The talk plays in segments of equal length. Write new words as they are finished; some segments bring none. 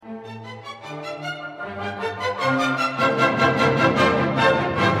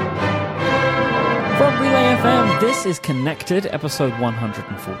This is Connected, episode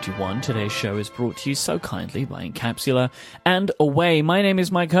 141. Today's show is brought to you so kindly by Encapsula and Away. My name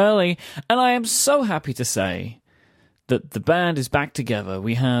is Mike Hurley, and I am so happy to say that the band is back together.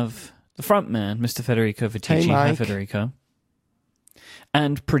 We have the frontman, Mr. Federico Vitici. Hey, Mike. Hi, Federico.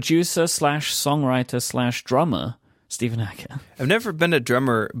 And producer slash songwriter slash drummer, Stephen Hackett. I've never been a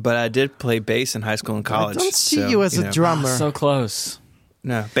drummer, but I did play bass in high school and college. I don't see you as a drummer. So close.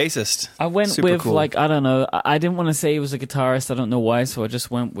 No, bassist. I went Super with, cool. I don't know. I didn't want to say he was a guitarist. I don't know why, so I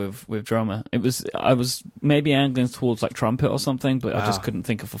just went with drummer. I was maybe angling towards trumpet or something, but I just couldn't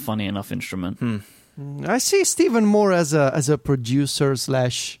think of a funny enough instrument. I see Stephen more as a producer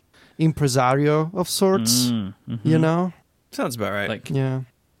slash impresario of sorts. Mm-hmm. You know? Sounds about right. Yeah.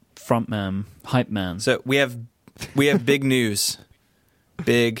 Frontman, hype man. So we have big news.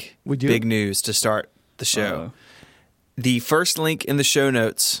 Big news to start the show. Uh-oh. The first link in the show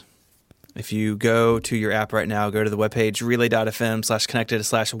notes, if you go to your app right now, go to the webpage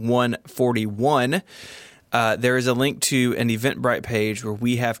relay.fm/connected/141. There is a link to an Eventbrite page where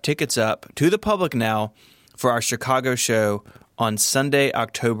we have tickets up to the public now for our Chicago show on Sunday,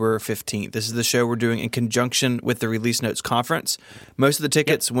 October 15th. This is the show we're doing in conjunction with the Release Notes conference. Most of the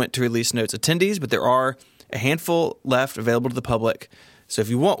tickets went to Release Notes attendees, but there are a handful left available to the public. So if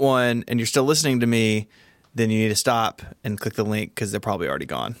you want one and you're still listening to me, then you need to stop and click the link because they're probably already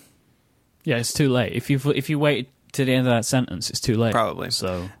gone. Yeah, it's too late. If you wait to the end of that sentence, it's too late. Probably.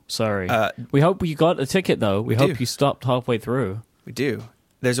 So, sorry. We hope you got a ticket, though. We hope do. you stopped halfway through. We do.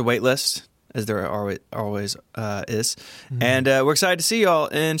 There's a wait list, as there always is. And we're excited to see y'all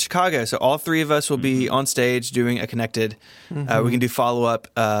in Chicago. So all three of us will be on stage doing a Connected. We can do follow-up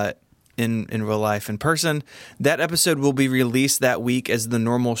in real life in person. That episode will be released that week as the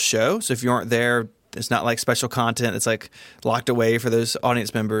normal show. So if you aren't there, it's not like special content. It's locked away for those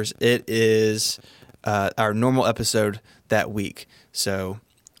audience members. It is our normal episode that week. So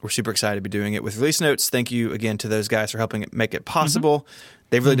we're super excited to be doing it with Release Notes. Thank you again to those guys for helping make it possible.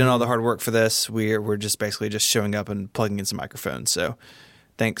 They've really done all the hard work for this. We're just basically just showing up and plugging in some microphones. So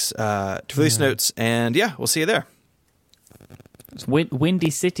thanks to Release Notes. And yeah, we'll see you there. It's Windy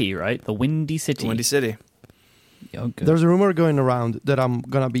City, right? The Windy City. Windy City. Oh, good. There's a rumor going around that I'm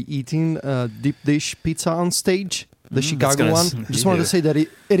going to be eating deep dish pizza on stage, the Chicago one. Just wanted to say that it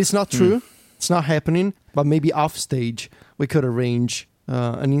is not true. It's not happening, but maybe off stage we could arrange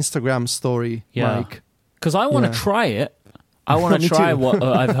an Instagram story, Mike. Because I want to try it. I want to try too. what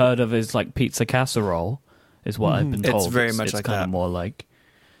I've heard of as pizza casserole, is what I've been told. It's very much it's like kind that. of more like.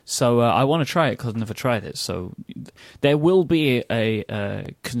 So I want to try it because I've never tried it. So there will be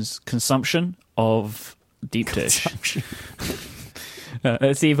a consumption of deep dish.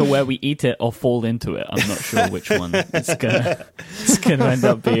 It's either where we eat it or fall into it. I'm not sure which one it's gonna end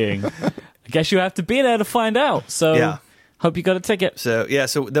up being. I guess you have to be there to find out. So hope you got a ticket. So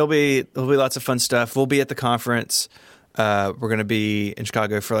there'll be lots of fun stuff. We'll be at the conference. We're going to be in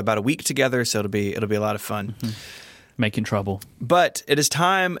Chicago for about a week together, so it'll be a lot of fun. Making trouble. But it is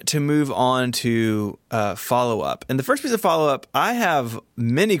time to move on to follow-up. And the first piece of follow-up I have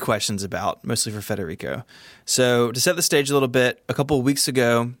many questions about, mostly for Federico. So to set the stage a little bit, a couple of weeks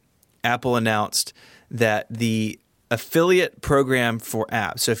ago, Apple announced that the affiliate program for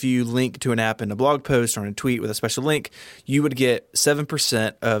apps, so if you link to an app in a blog post or in a tweet with a special link, you would get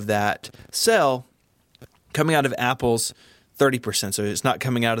 7% of that sell coming out of Apple's 30%. So it's not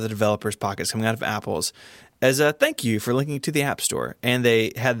coming out of the developer's pockets, coming out of Apple's, as a thank you for linking to the App Store. And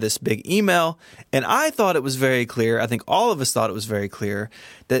they had this big email, and I thought it was very clear, I think all of us thought it was very clear,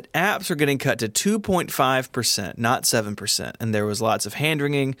 that apps are getting cut to 2.5%, not 7%. And there was lots of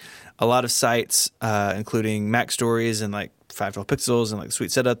hand-wringing, a lot of sites, including Mac Stories and 512 Pixels and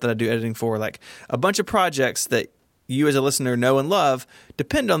Sweet Setup that I do editing for, a bunch of projects that you as a listener know and love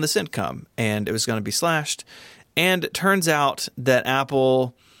depend on this income. And it was going to be slashed. And it turns out that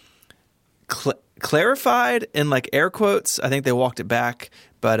Apple clarified in air quotes. I think they walked it back.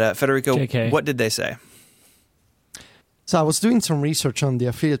 But Federico, JK. What did they say? So I was doing some research on the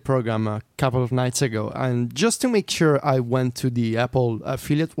affiliate program a couple of nights ago, and just to make sure, I went to the Apple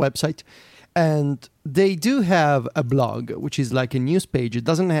affiliate website, and they do have a blog, which is like a news page. It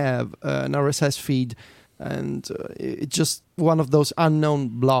doesn't have an RSS feed, and it's just one of those unknown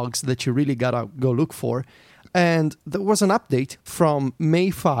blogs that you really gotta go look for. And there was an update from May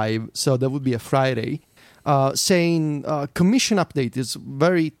 5, so that would be a Friday, saying commission update is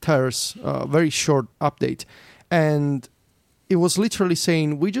very terse, very short update. And it was literally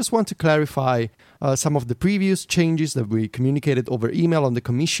saying, we just want to clarify some of the previous changes that we communicated over email on the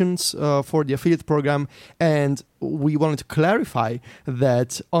commissions for the affiliate program. And we wanted to clarify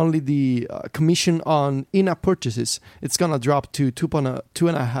that only the commission on in-app purchases, it's going to drop to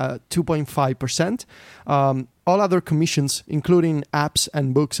 2.5%. All other commissions, including apps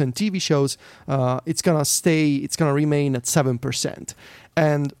and books and TV shows, it's going to remain at 7%.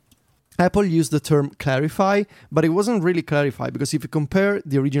 And Apple used the term clarify, but it wasn't really clarify, because if you compare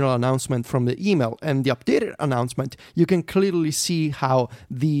the original announcement from the email and the updated announcement, you can clearly see how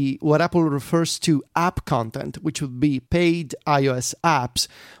what Apple refers to app content, which would be paid iOS apps,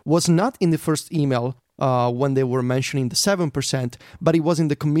 was not in the first email when they were mentioning the 7%, but it was in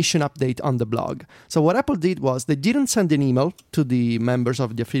the commission update on the blog. So what Apple did was they didn't send an email to the members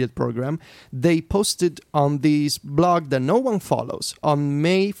of the affiliate program. They posted on this blog that no one follows on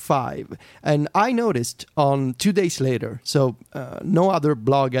May 5. And I noticed on 2 days later, so no other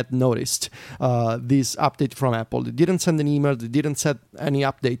blog had noticed this update from Apple. They didn't send an email. They didn't set any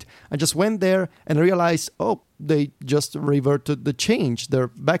update. I just went there and realized, they just reverted the change. They're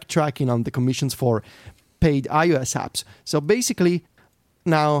backtracking on the commissions for paid iOS apps. So basically,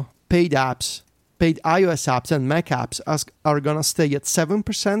 now paid iOS apps and Mac apps are going to stay at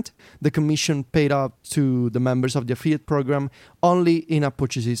 7%. The commission paid out to the members of the affiliate program, only in-app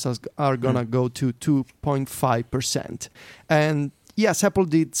purchases are going to go to 2.5%. And yes, Apple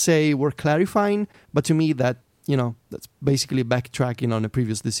did say we're clarifying, but to me that's basically backtracking on a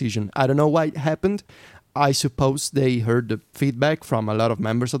previous decision. I don't know why it happened. I suppose they heard the feedback from a lot of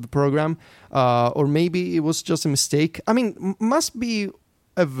members of the program, or maybe it was just a mistake. I mean, must be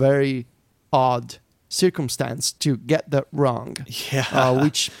a very odd circumstance to get that wrong. Yeah.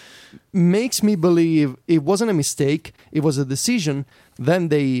 Which makes me believe it wasn't a mistake, it was a decision. Then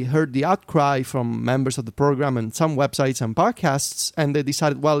they heard the outcry from members of the program and some websites and podcasts, and they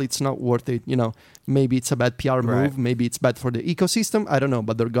decided, well, it's not worth it. Maybe it's a bad PR move. Right. Maybe it's bad for the ecosystem. I don't know,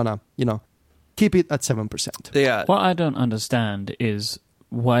 but they're gonna, keep it at 7%. Yeah. What I don't understand is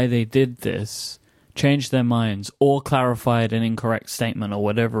why they did this, changed their minds, or clarified an incorrect statement or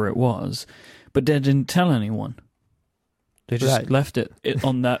whatever it was, but they didn't tell anyone. They just left it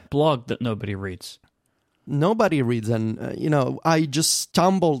on that blog that nobody reads. Nobody reads, and I just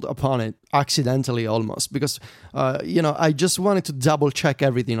stumbled upon it accidentally almost, because I just wanted to double check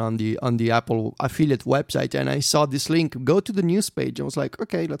everything on the Apple affiliate website, and I saw this link, go to the news page. I was like,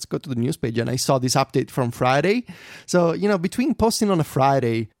 okay, let's go to the news page, and I saw this update from Friday. So between posting on a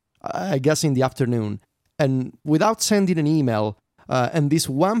Friday, I guess in the afternoon, and without sending an email, and this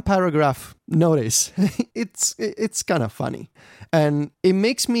one paragraph notice, it's kind of funny, and it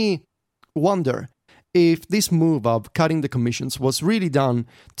makes me wonder if this move of cutting the commissions was really done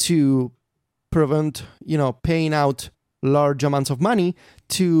to prevent, paying out large amounts of money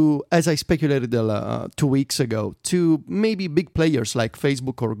to, as I speculated 2 weeks ago, to maybe big players like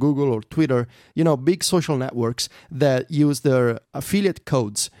Facebook or Google or Twitter, big social networks that use their affiliate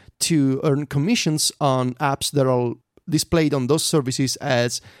codes to earn commissions on apps that are displayed on those services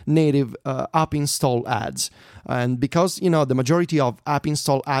as native app install ads. And because, the majority of app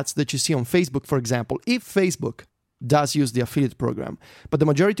install ads that you see on Facebook, for example, if Facebook does use the affiliate program, but the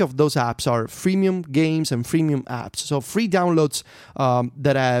majority of those apps are freemium games and freemium apps. So free downloads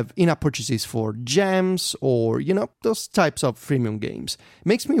that have in-app purchases for gems or, those types of freemium games.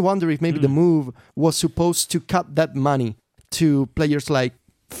 Makes me wonder if maybe the move was supposed to cut that money to players like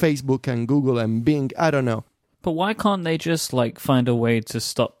Facebook and Google and Bing. I don't know. But why can't they just find a way to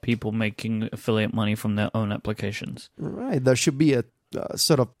stop people making affiliate money from their own applications? Right, there should be a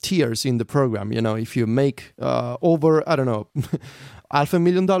sort of tiers in the program. If you make over, I don't know,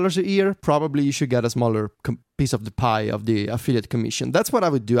 $500,000 a year, probably you should get a smaller piece of the pie of the affiliate commission. That's what I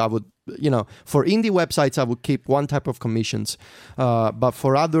would do. I would, for indie websites, I would keep one type of commissions, but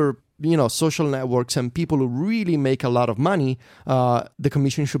for other social networks and people who really make a lot of money, the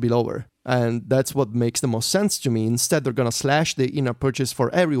commission should be lower. And that's what makes the most sense to me. Instead, they're going to slash the in-app purchase for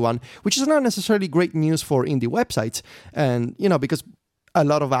everyone, which is not necessarily great news for indie websites. And, because a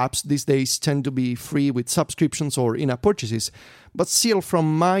lot of apps these days tend to be free with subscriptions or in-app purchases. But still,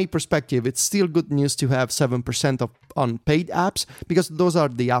 from my perspective, it's still good news to have 7% on paid apps, because those are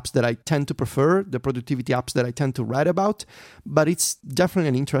the apps that I tend to prefer, the productivity apps that I tend to write about. But it's definitely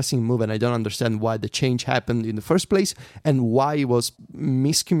an interesting move, and I don't understand why the change happened in the first place and why it was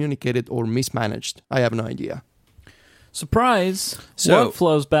miscommunicated or mismanaged. I have no idea. Surprise! So,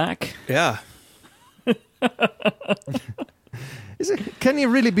 Workflow's back. Yeah. Can you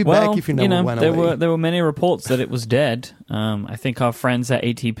really be back if you never went away? There were many reports that it was dead. I think our friends at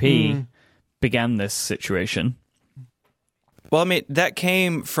ATP began this situation. Well, I mean, that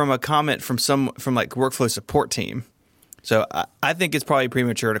came from a comment from like workflow support team. So I think it's probably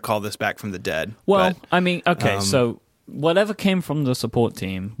premature to call this back from the dead. Well, but, I mean, okay, so whatever came from the support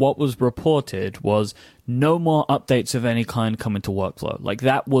team, what was reported was no more updates of any kind coming to workflow. Like,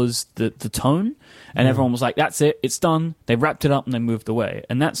 that was the tone, and everyone was like, that's it, it's done. They wrapped it up and they moved away.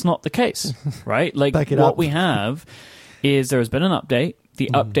 And that's not the case, right? Like, what we have is there has been an update.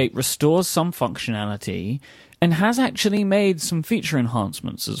 The update restores some functionality and has actually made some feature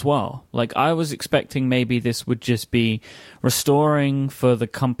enhancements as well. Like, I was expecting maybe this would just be restoring for the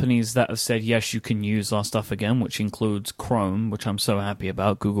companies that have said, yes, you can use our stuff again, which includes Chrome, which I'm so happy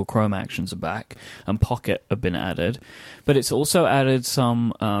about. Google Chrome actions are back, and Pocket have been added. But it's also added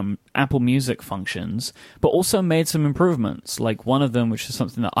some Apple Music functions, but also made some improvements. Like, one of them, which is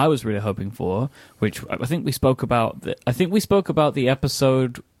something that I was really hoping for, which I think we spoke about. I think we spoke about the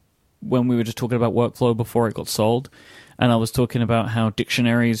episode when we were just talking about workflow before it got sold, and I was talking about how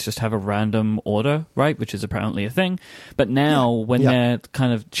dictionaries just have a random order, right, which is apparently a thing. But now, when they're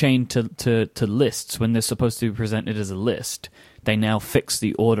kind of chained to lists, when they're supposed to be presented as a list, they now fix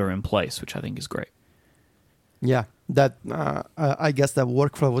the order in place, which I think is great. Yeah, that I guess that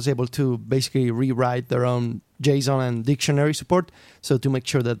workflow was able to basically rewrite their own JSON and dictionary support, so to make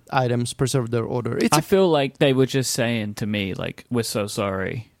sure that items preserve their order. I feel like they were just saying to me, like, we're so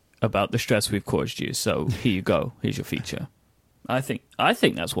sorry about the stress we've caused you, so here you go, here's your feature. I think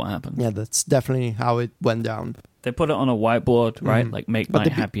that's what happened. Yeah, that's definitely how it went down. They put it on a whiteboard, right? Like, make Mike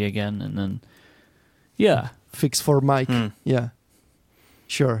happy again, and then fix for Mike. Yeah,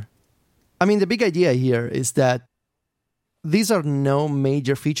 sure. I mean, the big idea here is that these are no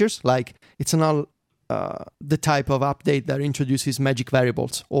major features. Like, it's not the type of update that introduces magic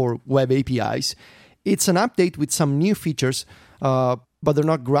variables or web APIs. It's an update with some new features, but they're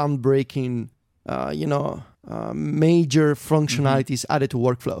not groundbreaking, major functionalities added to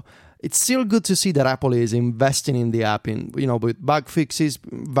workflow. It's still good to see that Apple is investing in the app, with bug fixes,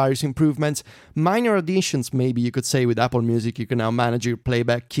 various improvements, minor additions. Maybe you could say with Apple Music, you can now manage your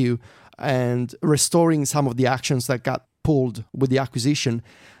playback queue and restoring some of the actions that got pulled with the acquisition.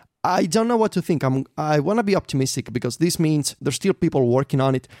 I don't know what to think. I want to be optimistic because this means there's still people working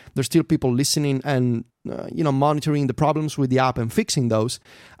on it. There's still people listening and monitoring the problems with the app and fixing those.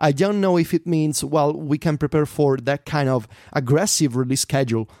 I don't know if it means, well, we can prepare for that kind of aggressive release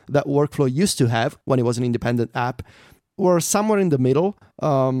schedule that Workflow used to have when it was an independent app, or somewhere in the middle.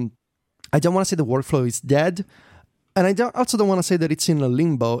 I don't want to say the Workflow is dead, and I also don't want to say that it's in a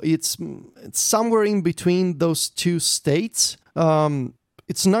limbo. It's somewhere in between those two states.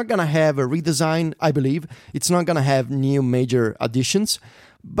 It's not going to have a redesign, I believe. It's not going to have new major additions,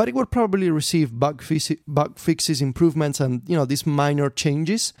 but it will probably receive bug fixes, improvements, and these minor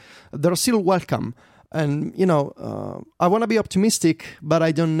changes. They're still welcome. And I want to be optimistic, but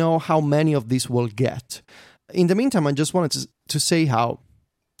I don't know how many of these we'll get. In the meantime, I just wanted to say how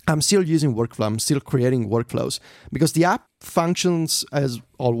I'm still using Workflow. I'm still creating workflows because the app functions as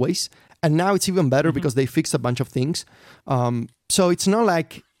always. And now it's even better because they fixed a bunch of things. So it's not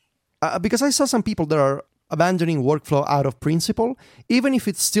like... because I saw some people that are abandoning Workflow out of principle, even if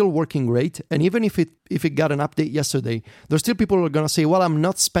it's still working great, and even if it got an update yesterday, there's still people who are going to say, well, I'm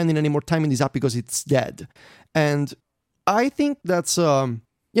not spending any more time in this app because it's dead. And I think that's...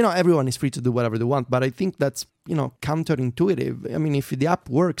 everyone is free to do whatever they want, but I think that's, counterintuitive. I mean, if the app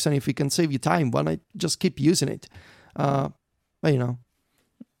works and if it can save you time, why not just keep using it? But,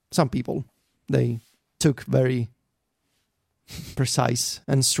 some people, they took very precise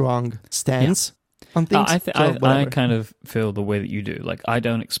and strong stance on things. I kind of feel the way that you do. Like, I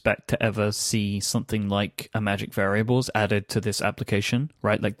don't expect to ever see something like a magic variables added to this application,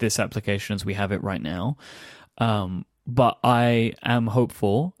 right? Like this application as we have it right now. But I am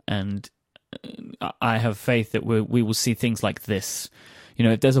hopeful, and I have faith that we will see things like this.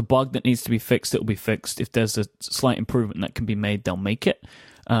 If there's a bug that needs to be fixed, it'll be fixed. If there's a slight improvement that can be made, they'll make it.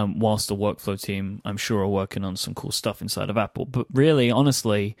 Whilst the Workflow team, I'm sure, are working on some cool stuff inside of Apple. But really,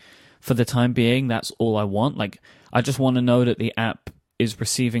 honestly, for the time being, that's all I want. Like, I just want to know that the app is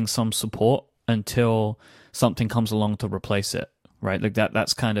receiving some support until something comes along to replace it, right? Like,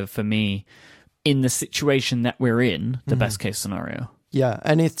 that's kind of, for me, in the situation that we're in, the best case scenario. Yeah,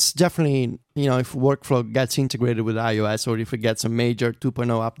 and it's definitely, if Workflow gets integrated with iOS or if it gets a major 2.0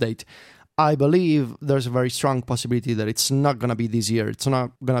 update, I believe there's a very strong possibility that it's not going to be this year. It's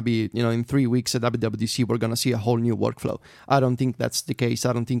not going to be, in 3 weeks at WWDC, we're going to see a whole new Workflow. I don't think that's the case.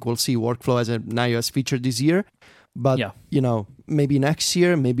 I don't think we'll see Workflow as an iOS feature this year. But, maybe next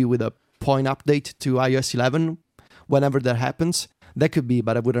year, maybe with a point update to iOS 11, whenever that happens, that could be,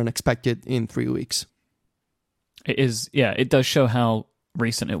 but I wouldn't expect it in 3 weeks. It is, yeah, it does show how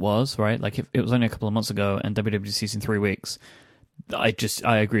recent it was, right? Like, if it was only a couple of months ago and WWDC's in 3 weeks, I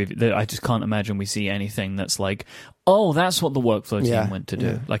agree with that. I just can't imagine we see anything that's like, oh, that's what the workflow team went to do.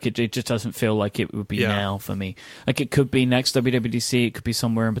 Yeah. Like, it just doesn't feel like it would be now for me. Like, it could be next WWDC, it could be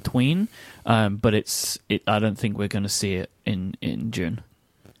somewhere in between, but I don't think we're going to see it in June.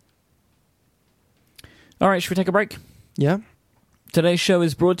 All right, should we take a break? Yeah. Today's show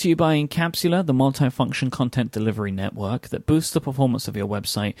is brought to you by Encapsula, the multifunction content delivery network that boosts the performance of your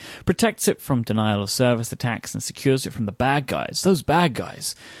website, protects it from denial of service attacks, and secures it from the bad guys, those bad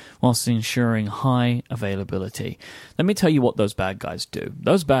guys, whilst ensuring high availability. Let me tell you what those bad guys do.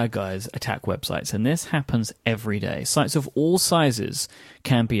 Those bad guys attack websites, and this happens every day. Sites of all sizes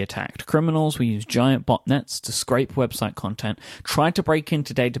can be attacked. Criminals will use giant botnets to scrape website content, try to break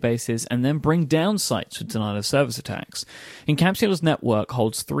into databases, and then bring down sites with denial of service attacks. Encapsula's network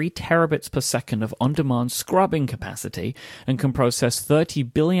holds 3 terabits per second of on-demand scrubbing capacity and can process 30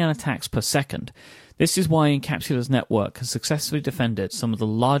 billion attacks per second. This is why Encapsula's network has successfully defended some of the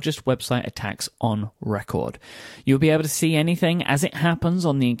largest website attacks on record. You'll be able to see anything as it happens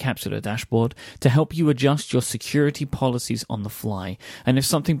on the Encapsula dashboard to help you adjust your security policies on the fly. And if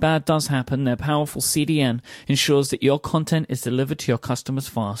something bad does happen, their powerful CDN ensures that your content is delivered to your customers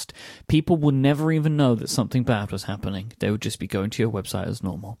fast. People will never even know that something bad was happening. They would just be going to your website as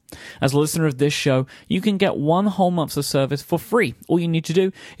normal. As a listener of this show, you can get 1 whole month of service for free. All you need to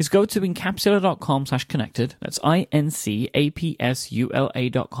do is go to encapsula.com/connected. That's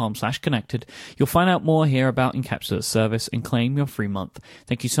INCAPSULA.com/connected. You'll find out more here about Encapsula's service and claim your free month.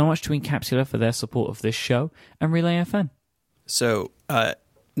 Thank you so much to Encapsula for their support of this show and Relay FM. So, in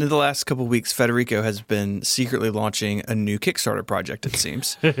the last couple of weeks, Federico has been secretly launching a new Kickstarter project, it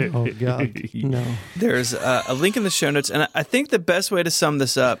seems. Oh, God. No. There's a link in the show notes, and I think the best way to sum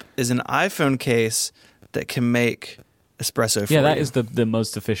this up is an iPhone case that can make espresso for you. Yeah, that is the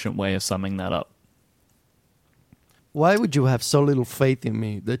most efficient way of summing that up. Why would you have so little faith in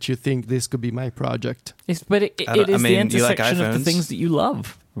me that you think this could be my project? But it is the intersection of the things that you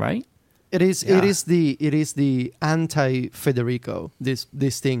love, right? It is the anti-Federico,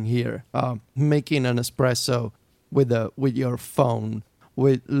 this thing here, making an espresso with your phone,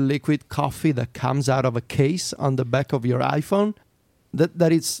 with liquid coffee that comes out of a case on the back of your iPhone.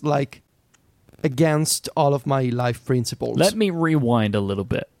 That is like against all of my life principles. Let me rewind a little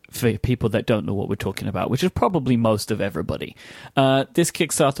bit for people that don't know what we're talking about, which is probably most of everybody. This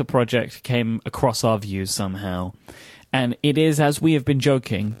Kickstarter project came across our views somehow. And it is, as we have been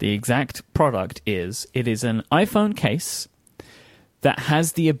joking, the exact product is, it is an iPhone case that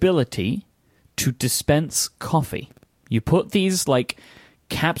has the ability to dispense coffee. You put these like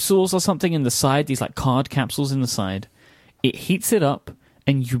capsules or something in the side, these like card capsules in the side. It heats it up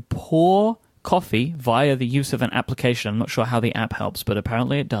and you pour coffee via the use of an application. I'm not sure how the app helps, but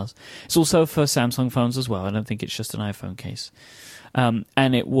apparently it does. It's also for Samsung phones as well. I don't think it's just an iPhone case. And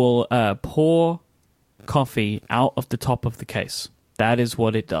it will pour coffee out of the top of the case. That is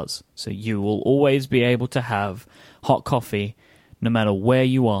what it does. So you will always be able to have hot coffee no matter where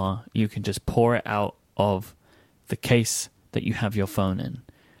you are. You can just pour it out of the case that you have your phone in.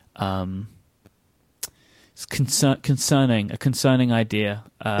 It's a concerning idea.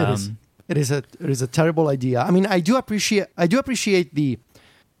 It is a terrible idea. I mean, I do appreciate the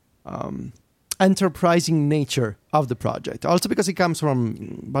enterprising nature of the project. Also because it comes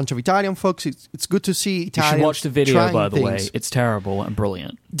from a bunch of Italian folks. It's good to see Italians. You should watch the video, by the things. way. It's terrible and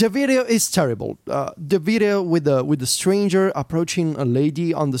brilliant. The video is terrible. The video with the stranger approaching a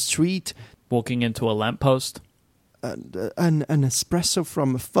lady on the street, walking into a lamppost, an espresso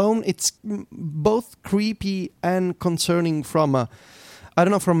from a phone. It's both creepy and concerning from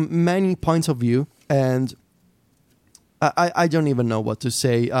from many points of view. And I don't even know what to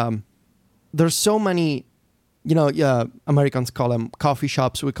say. There's so many, Americans call them coffee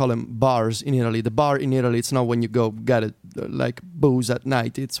shops. We call them bars in Italy. The bar in Italy, it's not when you go get it like booze at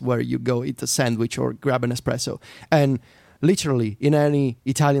night. It's where you go eat a sandwich or grab an espresso. And literally in any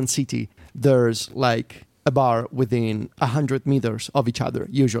Italian city, there's like a bar within 100 meters of each other,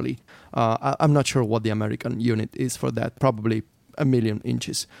 usually. I'm not sure what the American unit is for that. Probably 1,000,000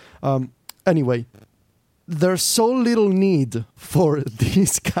 inches. Anyway, there's so little need for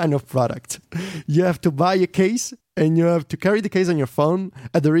this kind of product. You have to buy a case and you have to carry the case on your phone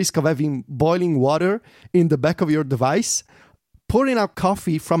at the risk of having boiling water in the back of your device, pouring out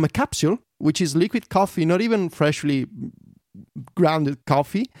coffee from a capsule, which is liquid coffee, not even freshly grounded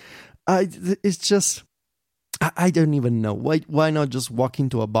coffee. It's just, I don't even know. Why not just walk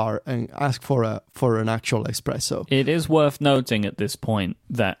into a bar and ask for an actual espresso? It is worth noting at this point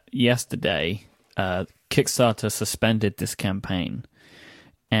that yesterday, Kickstarter suspended this campaign.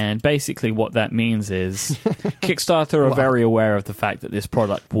 And basically what that means is Kickstarter are very aware of the fact that this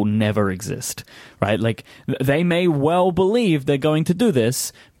product will never exist, right? Like, they may well believe they're going to do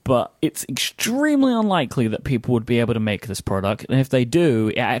this, but it's extremely unlikely that people would be able to make this product. And if they do,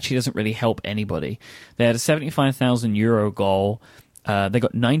 it actually doesn't really help anybody. They had a 75,000 euro goal. They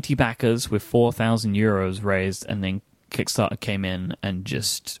got 90 backers with 4,000 euros raised, and then Kickstarter came in and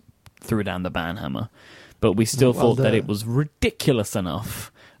just threw down the ban hammer. But we still thought that it was ridiculous enough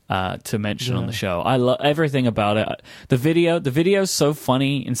to mention on the show. I love everything about it. The video's so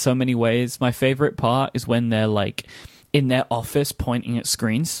funny in so many ways. My favorite part is when they're like in their office pointing at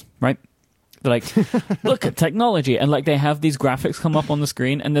screens, right? They're like, look at technology. And like they have these graphics come up on the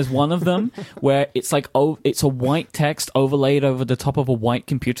screen, and there's one of them where it's like, oh, it's a white text overlaid over the top of a white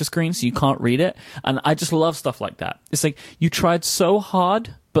computer screen, so you can't read it. And I just love stuff like that. It's like, you tried so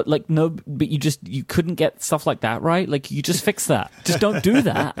hard, but like you couldn't get stuff like that right. Like, you just fix that. Just don't do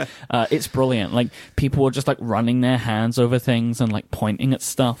that. It's brilliant. Like, people are just like running their hands over things and like pointing at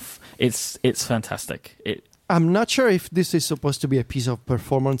stuff. It's fantastic. I'm not sure if this is supposed to be a piece of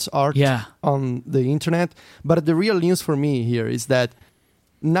performance art on the internet, but the real news for me here is that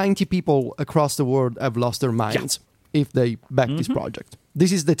 90 people across the world have lost their minds if they back this project.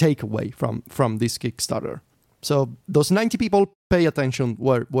 This is the takeaway from this Kickstarter. So those 90 people, pay attention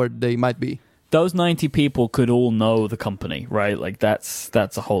where they might be. Those 90 people could all know the company, right? Like, that's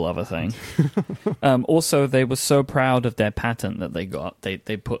a whole other thing. Also, they were so proud of their patent that they got. They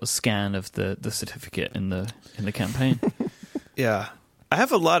put a scan of the certificate in the campaign. Yeah. I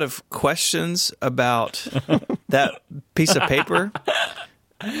have a lot of questions about that piece of paper.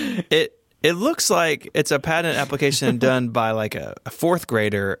 It looks like it's a patent application done by like a fourth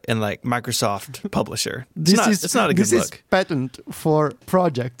grader in like Microsoft Publisher. It's not a good look. This is patent for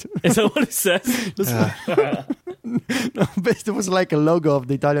project. Is that what it says? No, but it was like a logo of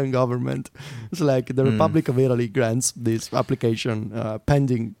the Italian government. It's like the Republic of Italy grants this application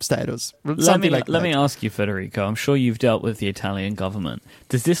pending status. Let me ask you, Federico. I'm sure you've dealt with the Italian government.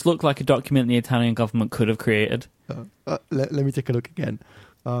 Does this look like a document the Italian government could have created? Let me take a look again.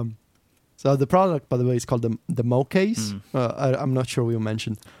 So the product, by the way, is called the Mo case. I'm not sure we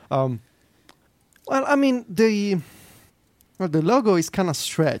mentioned. Well, I mean, the logo is kind of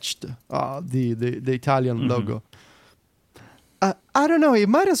stretched. The Italian logo. I don't know. It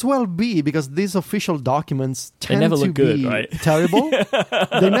might as well be, because these official documents tend to be right? terrible.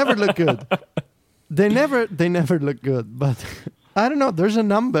 They never look good. They never look good. But I don't know. There's a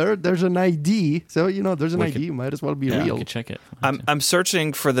number. There's an ID. So, there's an ID. Might as well be real. I could check it. I'm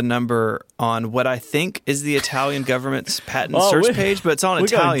searching for the number on what I think is the Italian government's patent search page, but it's on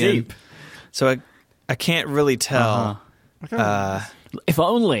Italian. Deep. So I can't really tell. If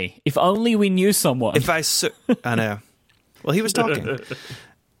only we knew someone. I know. Well, he was talking.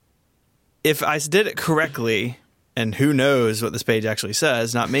 If I did it correctly, and who knows what this page actually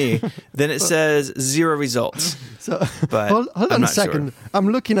says, not me, then it says 0 results. So, but hold on a second. Sure. I'm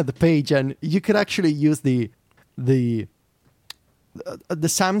looking at the page, and you could actually use the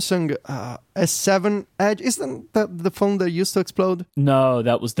Samsung S7 Edge. Isn't that the phone that used to explode? No,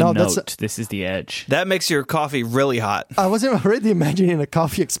 that was the Note. This is the Edge. That makes your coffee really hot. I was already imagining a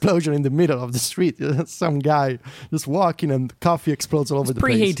coffee explosion in the middle of the street. Some guy just walking and coffee explodes all over the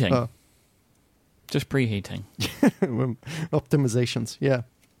place. Preheating. Just preheating. Optimizations, yeah.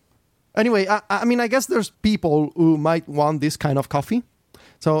 Anyway, I mean, I guess there's people who might want this kind of coffee.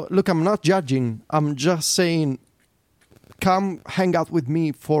 So, look, I'm not judging. I'm just saying, come hang out with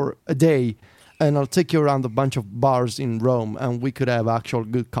me for a day, and I'll take you around a bunch of bars in Rome, and we could have actual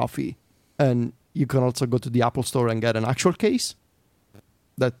good coffee. And you can also go to the Apple Store and get an actual case.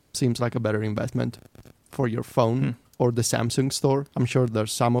 That seems like a better investment for your phone. Or the Samsung store. I'm sure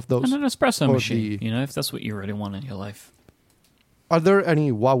there's some of those. And an espresso machine, if that's what you really want in your life. Are there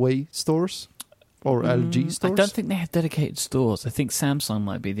any Huawei stores? Or LG stores? I don't think they have dedicated stores. I think Samsung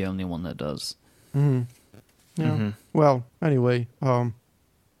might be the only one that does. Yeah. Well, anyway, I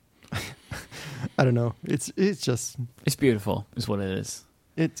don't know. It's just... It's beautiful, is what it is.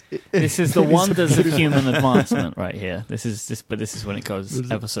 This is the wonders of human advancement right here. This is when it goes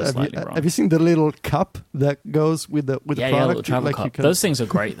ever so slightly wrong. Have you seen the little cup that goes with the product? Yeah, little travel cup. Those things are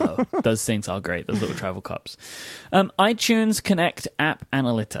great, though. Those things are great. Those little travel cups. iTunes Connect app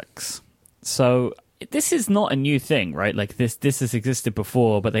analytics. So this is not a new thing, right? Like this has existed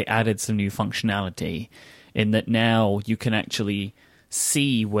before, but they added some new functionality in that now you can actually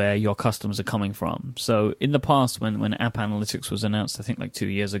see where your customers are coming from. So in the past, when App Analytics was announced, I think like 2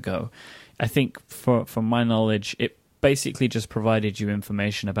 years ago, I think from my knowledge, basically just provided you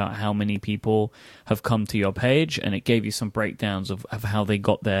information about how many people have come to your page, and it gave you some breakdowns of how they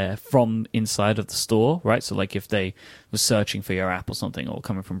got there from inside of the store, right? So like if they were searching for your app or something, or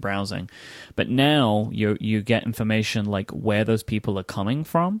coming from browsing. But now you get information like where those people are coming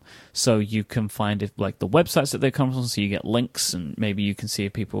from, so you can find if like the websites that they come from, so you get links, and maybe you can see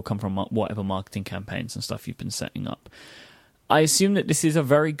if people come from whatever marketing campaigns and stuff you've been setting up. I assume that this is a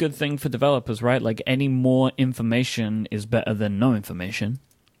very good thing for developers, right? Like any more information is better than no information.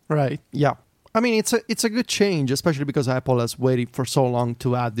 Right. Yeah. I mean, it's a good change, especially because Apple has waited for so long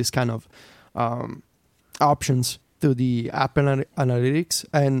to add this kind of options to the app analytics.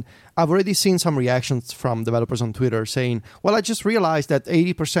 And I've already seen some reactions from developers on Twitter saying, well, I just realized that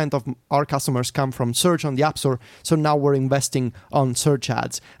 80% of our customers come from search on the App Store, so now we're investing on search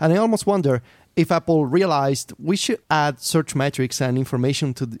ads. And I almost wonder if Apple realized we should add search metrics and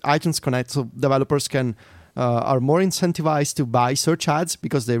information to the iTunes Connect so developers are more incentivized to buy search ads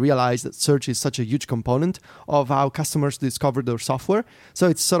because they realize that search is such a huge component of how customers discover their software. So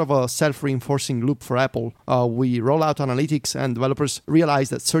it's sort of a self-reinforcing loop for Apple. We roll out analytics and developers realize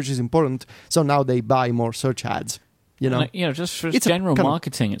that search is important, so now they buy more search ads. Just for general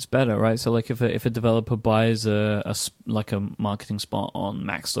marketing, it's better, right? So, like, if a developer buys a marketing spot on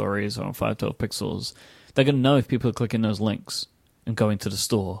Mac Stories or on 512 Pixels, they're going to know if people are clicking those links and going to the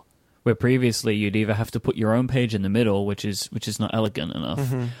store. Where previously you'd either have to put your own page in the middle, which is not elegant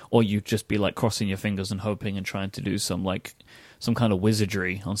enough, or you'd just be like crossing your fingers and hoping and trying to do some kind of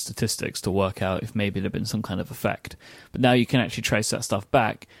wizardry on statistics to work out if maybe there'd been some kind of effect. But now you can actually trace that stuff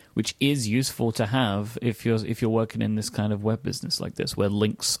back, which is useful to have if you're working in this kind of web business like this, where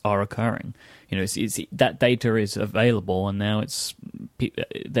links are occurring. It's that data is available, and now it's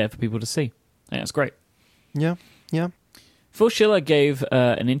there for people to see. Yeah, that's great. Yeah. Phil Schiller gave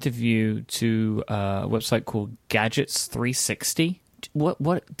an interview to a website called Gadgets 360.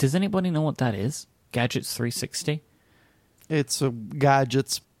 What does anybody know what that is? Gadgets 360? It's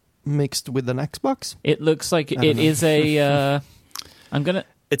gadgets mixed with an Xbox. It looks like it is a.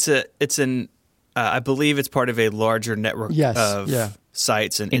 I believe it's part of a larger network of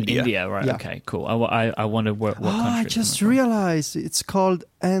sites in India. India, right? Yeah. Okay, cool. I wondered what country. I just realized it's called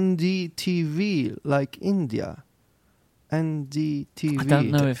NDTV, like India. NDTV. I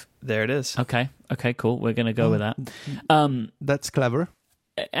don't know if there it is. Okay, cool. We're gonna go with that. That's clever.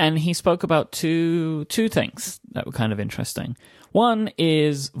 And he spoke about two things that were kind of interesting. One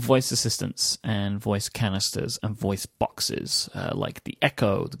is voice assistants and voice canisters and voice boxes, like the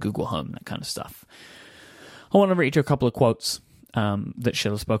Echo, the Google Home, that kind of stuff. I want to read you a couple of quotes that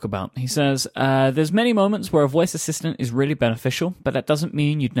Schiller spoke about. He says, there's many moments where a voice assistant is really beneficial, but that doesn't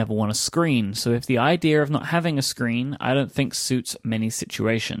mean you'd never want a screen. So if the idea of not having a screen, I don't think suits many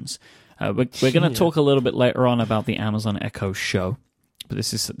situations. We're going to talk a little bit later on about the Amazon Echo Show. But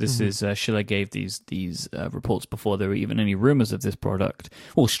this is Schiller gave these reports before there were even any rumors of this product,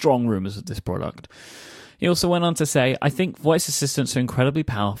 or strong rumors of this product. He also went on to say, I think voice assistants are incredibly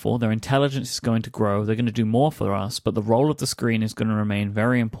powerful. Their intelligence is going to grow. They're going to do more for us, but the role of the screen is going to remain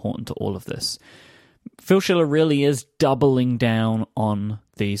very important to all of this. Phil Schiller really is doubling down on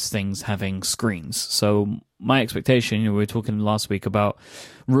these things having screens. So my expectation, we were talking last week about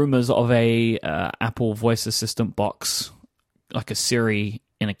rumors of a Apple voice assistant box, like a Siri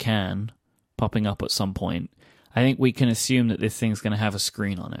in a can, popping up at some point. I think we can assume that this thing's going to have a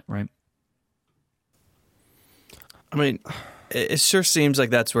screen on it, right? I mean, it sure seems like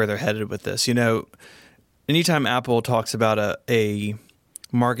that's where they're headed with this. Anytime Apple talks about a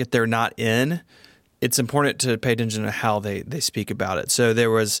market they're not in, it's important to pay attention to how they speak about it. So there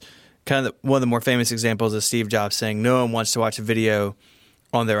was kind of one of the more famous examples of Steve Jobs saying no one wants to watch a video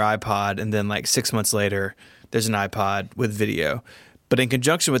on their iPod, and then like 6 months later, there's an iPod with video. But in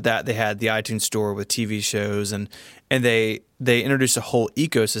conjunction with that, they had the iTunes Store with TV shows, and they introduced a whole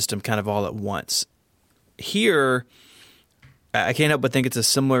ecosystem kind of all at once. Here, I can't help but think it's a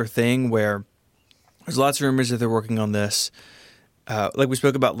similar thing where there's lots of rumors that they're working on this. Like we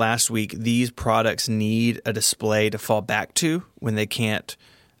spoke about last week, these products need a display to fall back to when they can't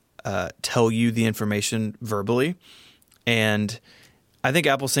tell you the information verbally. And I think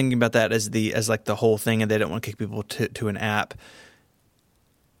Apple's thinking about that as like the whole thing, and they don't want to kick people to an app.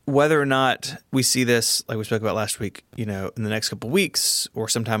 Whether or not we see this, like we spoke about last week, in the next couple of weeks or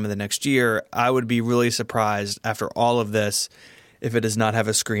sometime in the next year, I would be really surprised after all of this if it does not have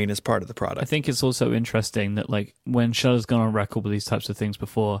a screen as part of the product. I think it's also interesting that, like, when Schiller's gone on record with these types of things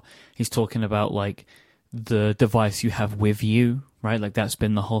before, he's talking about, like, the device you have with you, right? Like, that's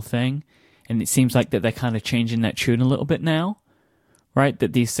been the whole thing. And it seems like that they're kind of changing that tune a little bit now, right?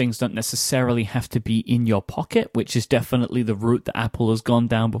 That these things don't necessarily have to be in your pocket, which is definitely the route that Apple has gone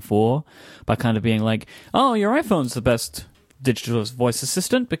down before by kind of being like, oh, your iPhone's the best digital voice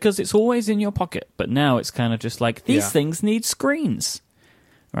assistant because it's always in your pocket. But now it's kind of just like, these things need screens,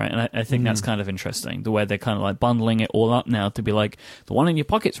 right? And I think that's kind of interesting, the way they're kind of like bundling it all up now to be like, the one in your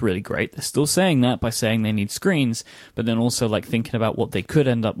pocket's really great. They're still saying that by saying they need screens, but then also like thinking about what they could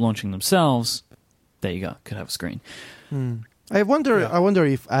end up launching themselves. There you go, could have a screen. I wonder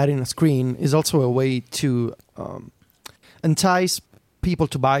if adding a screen is also a way to entice people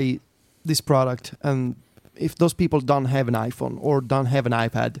to buy this product, and if those people don't have an iPhone or don't have an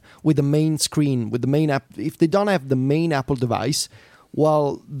iPad with the main screen, with the main app, if they don't have the main Apple device,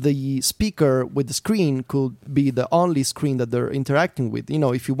 well, the speaker with the screen could be the only screen that they're interacting with. You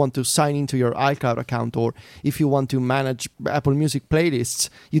know, if you want to sign into your iCloud account, or if you want to manage Apple Music playlists,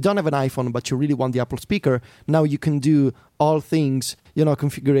 you don't have an iPhone, but you really want the Apple speaker, now you can do all things, you know,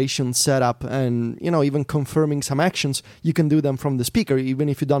 configuration, setup, and, you know, even confirming some actions, you can do them from the speaker, even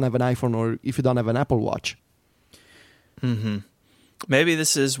if you don't have an iPhone or if you don't have an Apple Watch. Mm-hmm. Maybe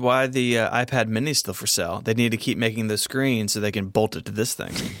this is why the iPad mini is still for sale. They need to keep making the screen so they can bolt it to this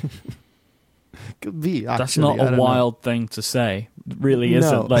thing. Could be, actually. That's not a wild thing to say. It really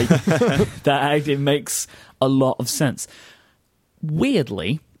isn't. No. Like, it makes a lot of sense.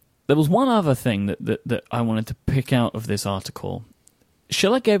 Weirdly, there was one other thing that I wanted to pick out of this article.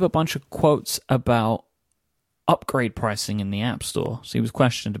 Schiller gave a bunch of quotes about upgrade pricing in the App Store. So he was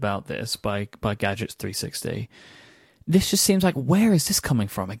questioned about this by Gadgets 360. This just seems like, where is this coming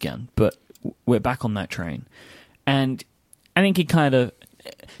from again? But we're back on that train. And I think he kind of,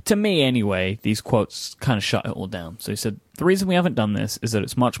 to me anyway, these quotes kind of shut it all down. So he said, the reason we haven't done this is that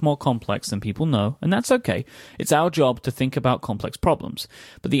it's much more complex than people know, and that's okay. It's our job to think about complex problems.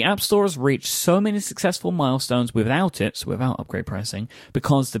 But the App Store has reached so many successful milestones without it, so without upgrade pricing,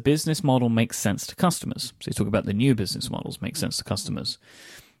 because the business model makes sense to customers. So he's talking about the new business models make sense to customers.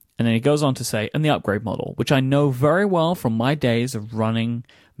 And then he goes on to say, and the upgrade model, which I know very well from my days of running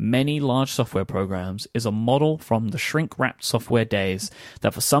many large software programs, is a model from the shrink-wrapped software days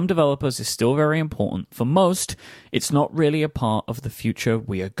that for some developers is still very important. For most, it's not really a part of the future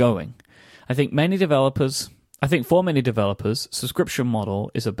we are going. I think for many developers, subscription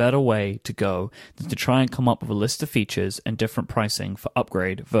model is a better way to go than to try and come up with a list of features and different pricing for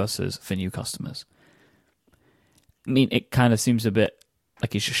upgrade versus for new customers. I mean, it kind of seems a bit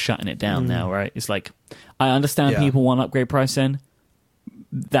like he's just shutting it down now, right? It's like, I understand people want upgrade pricing.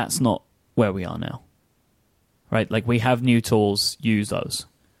 That's not where we are now, right? Like, we have new tools, use those.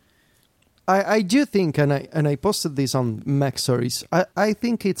 I do think, and I posted this on Mac Stories, I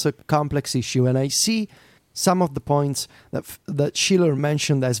think it's a complex issue, and I see some of the points that Schiller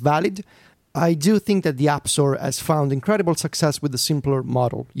mentioned as valid. I do think that the App Store has found incredible success with the simpler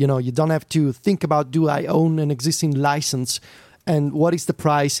model. You know, you don't have to think about, do I own an existing license? And what is the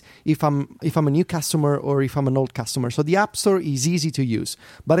price if I'm a new customer or if I'm an old customer? So the App Store is easy to use.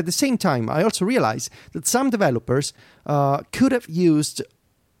 But at the same time, I also realize that some developers could have used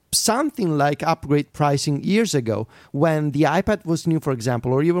something like upgrade pricing years ago when the iPad was new, for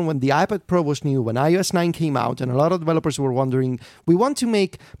example, or even when the iPad Pro was new, when iOS 9 came out, and a lot of developers were wondering, we want to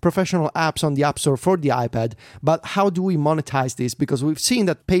make professional apps on the App Store for the iPad, but how do we monetize this? Because we've seen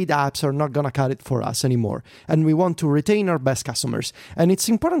that paid apps are not going to cut it for us anymore, and we want to retain our best customers. And it's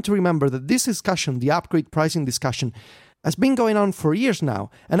important to remember that this discussion, the upgrade pricing discussion, has been going on for years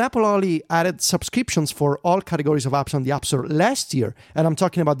now, and Apple only added subscriptions for all categories of apps on the App Store last year, and I'm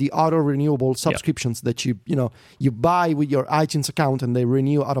talking about the auto-renewable subscriptions that you buy with your iTunes account and they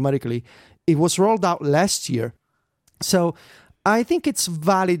renew automatically. It was rolled out last year. So I think it's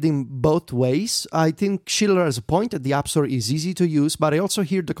valid in both ways. I think Schiller has a point that the App Store is easy to use, but I also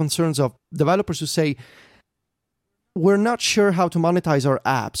hear the concerns of developers who say, we're not sure how to monetize our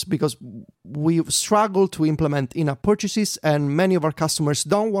apps because we've struggled to implement in-app purchases, and many of our customers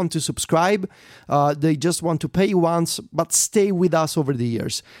don't want to subscribe. They just want to pay once, but stay with us over the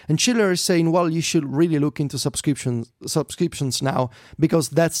years. And Schiller is saying, well, you should really look into subscriptions now, because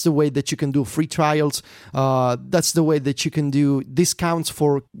that's the way that you can do free trials. That's the way that you can do discounts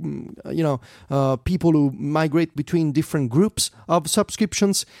for, people who migrate between different groups of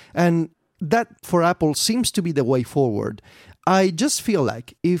subscriptions. And that for Apple seems to be the way forward. I just feel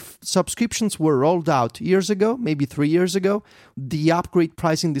like if subscriptions were rolled out years ago, maybe 3 years ago, the upgrade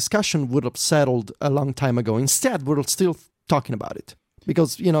pricing discussion would have settled a long time ago. Instead, we're still talking about it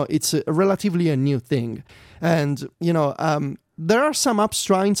because, it's relatively a new thing. And, there are some apps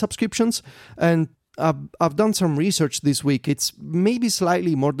trying subscriptions, and I've done some research this week. It's maybe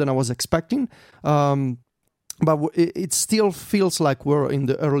slightly more than I was expecting. but it still feels like we're in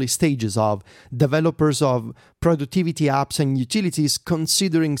the early stages of developers of productivity apps and utilities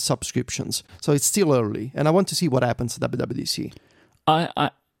considering subscriptions. So it's still early, and I want to see what happens at WWDC.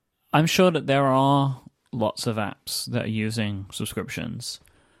 I'm sure that there are lots of apps that are using subscriptions.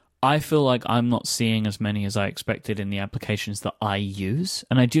 I feel like I'm not seeing as many as I expected in the applications that I use.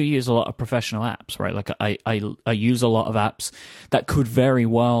 And I do use a lot of professional apps, right? Like I use a lot of apps that could very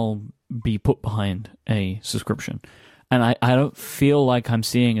well be put behind a subscription. And I don't feel like I'm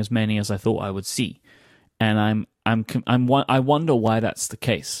seeing as many as I thought I would see. And I wonder why that's the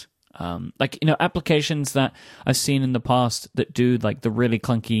case. Like, you know, applications that I've seen in the past that do like the really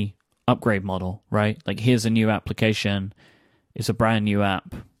clunky upgrade model, right? Like, here's a new application, it's a brand new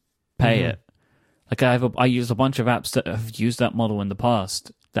app, pay it. Like, I use a bunch of apps that have used that model in the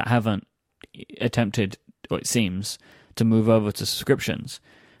past that haven't attempted, or it seems, to move over to subscriptions.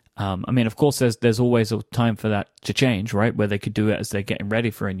 I mean, of course, there's always a time for that to change, right? Where they could do it as they're getting ready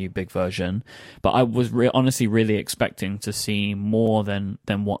for a new big version. But I was honestly really expecting to see more than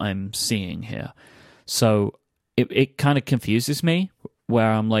what I'm seeing here. So it kind of confuses me,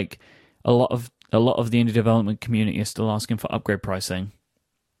 where I'm like, a lot of the indie development community is still asking for upgrade pricing,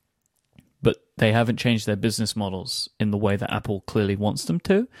 but they haven't changed their business models in the way that Apple clearly wants them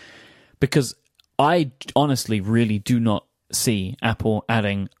to. Because I honestly really do not see Apple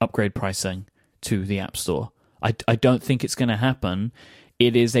adding upgrade pricing to the App Store. I don't think it's going to happen.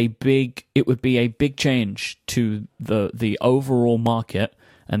 It would be a big change to the overall market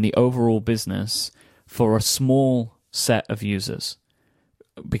and the overall business for a small set of users,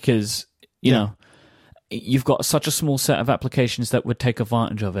 because you know, you've got such a small set of applications that would take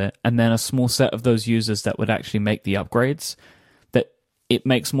advantage of it, and then a small set of those users that would actually make the upgrades, that it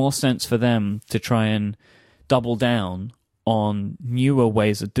makes more sense for them to try and double down on newer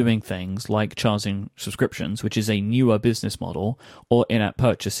ways of doing things, like charging subscriptions, which is a newer business model, or in-app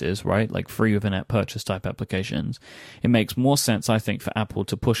purchases, right? Like free with in-app purchase type applications. It makes more sense, I think, for Apple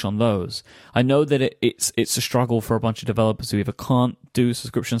to push on those. I know that it's a struggle for a bunch of developers who either can't do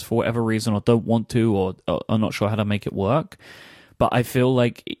subscriptions for whatever reason, or don't want to, or are not sure how to make it work. But I feel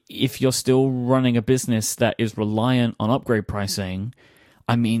like if you're still running a business that is reliant on upgrade pricing,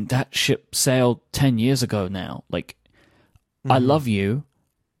 I mean, that ship sailed 10 years ago now. Like, I love you,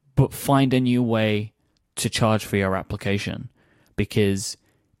 but find a new way to charge for your application, because,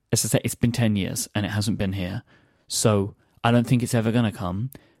 as I say, it's been 10 years and it hasn't been here. So I don't think it's ever going to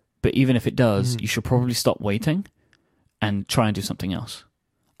come. But even if it does, you should probably stop waiting and try and do something else.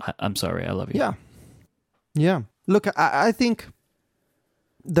 I'm sorry, I love you. Yeah. Look, I think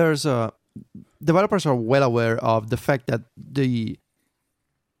developers are well aware of the fact that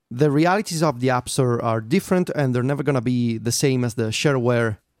the realities of the App Store are different, and they're never going to be the same as the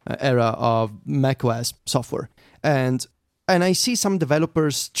shareware era of macOS software. And I see some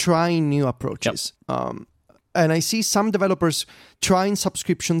developers trying new approaches. Yep. And I see some developers trying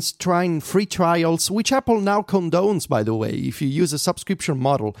subscriptions, trying free trials, which Apple now condones, by the way. If you use a subscription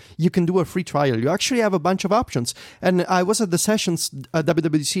model, you can do a free trial. You actually have a bunch of options. And I was at the sessions at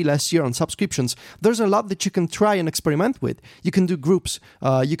WWDC last year on subscriptions. There's a lot that you can try and experiment with. You can do groups.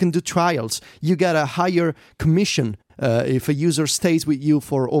 You can do trials. You get a higher commission if a user stays with you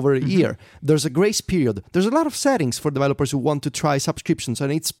for over a year. There's a grace period. There's a lot of settings for developers who want to try subscriptions,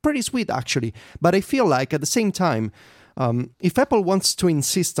 and it's pretty sweet, actually. But I feel like, at the same time, if Apple wants to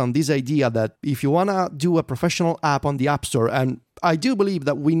insist on this idea that if you want to do a professional app on the App Store, and I do believe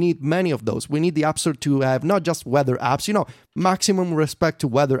that we need many of those. We need the App Store to have not just weather apps, maximum respect to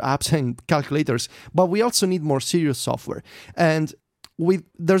weather apps and calculators, but we also need more serious software. And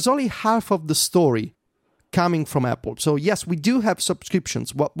there's only half of the story coming from Apple. So yes, we do have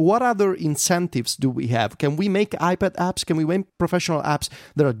subscriptions. What other incentives do we have? Can we make iPad apps? Can we make professional apps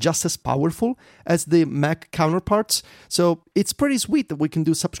that are just as powerful as the Mac counterparts? So it's pretty sweet that we can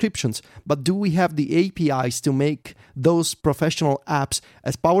do subscriptions, but do we have the APIs to make those professional apps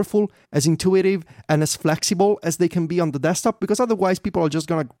as powerful, as intuitive, and as flexible as they can be on the desktop? Because otherwise people are just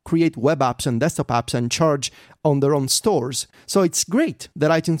going to create web apps and desktop apps and charge on their own stores. So it's great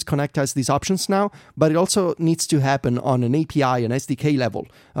that iTunes Connect has these options now, but it also needs to happen on an API and SDK level.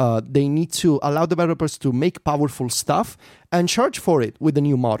 They need to allow developers to make powerful stuff and charge for it with the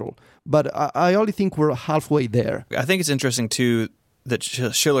new model. But I only think we're halfway there. I think it's interesting, too, that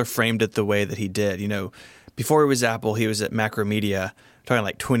Schiller framed it the way that he did. Before he was Apple, he was at Macromedia, talking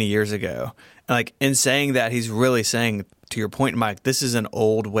like 20 years ago. And like in saying that, he's really saying, to your point, Mike, this is an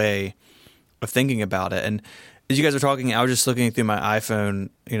old way of thinking about it. And as you guys were talking, I was just looking through my iPhone,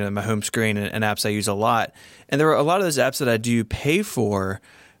 my home screen and apps I use a lot. And there are a lot of those apps that I do pay for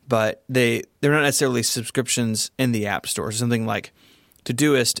but they're not necessarily subscriptions in the App Store. Something like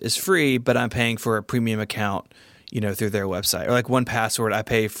Todoist is free, but I'm paying for a premium account, through their website. Or like 1Password, I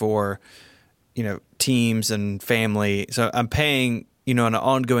pay for, Teams and Family. So I'm paying, on an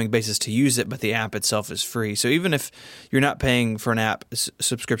ongoing basis to use it, but the app itself is free. So even if you're not paying for an app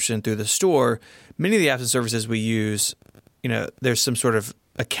subscription through the store, many of the apps and services we use, there's some sort of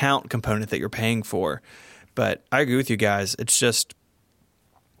account component that you're paying for. But I agree with you guys. It's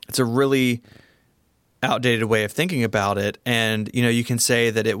a really outdated way of thinking about it. And, you can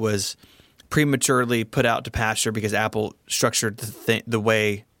say that it was prematurely put out to pasture because Apple structured the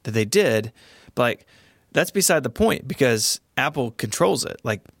way that they did. But like, that's beside the point because Apple controls it.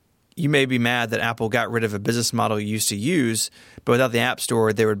 Like, you may be mad that Apple got rid of a business model you used to use, but without the App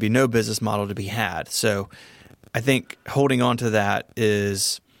Store, there would be no business model to be had. So I think holding on to that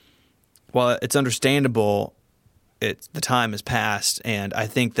is, while it's understandable, the time has passed, and I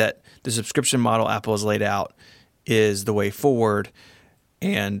think that the subscription model Apple has laid out is the way forward.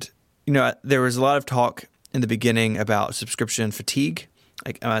 And, there was a lot of talk in the beginning about subscription fatigue.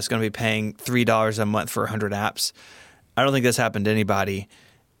 Like, I was going to be paying $3 a month for 100 apps. I don't think that's happened to anybody.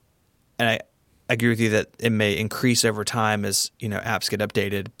 And I agree with you that it may increase over time as, apps get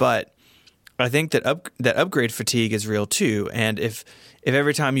updated. But I think that that upgrade fatigue is real too. And if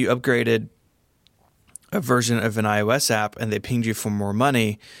every time you upgraded a version of an iOS app and they pinged you for more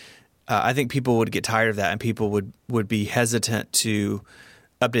money, I think people would get tired of that, and people would be hesitant to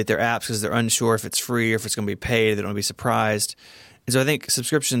update their apps because they're unsure if it's free or if it's going to be paid. They don't want to be surprised. And so I think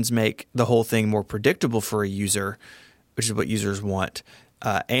subscriptions make the whole thing more predictable for a user, which is what users want.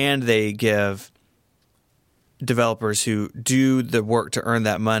 And they give developers who do the work to earn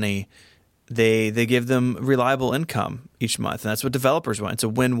that money, they give them reliable income each month. And that's what developers want. It's a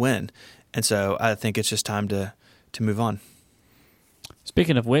win-win. And so I think it's just time to move on.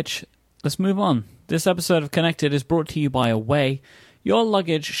 Speaking of which, let's move on. This episode of Connected is brought to you by Away. Your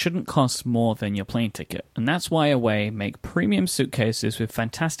luggage shouldn't cost more than your plane ticket, and that's why Away make premium suitcases with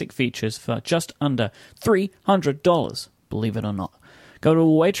fantastic features for just under $300, believe it or not. Go to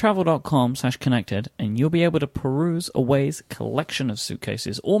awaytravel.com/connected and you'll be able to peruse Away's collection of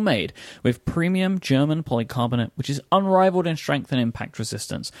suitcases, all made with premium German polycarbonate, which is unrivaled in strength and impact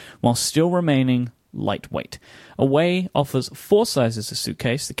resistance, while still remaining lightweight. Away offers 4 sizes of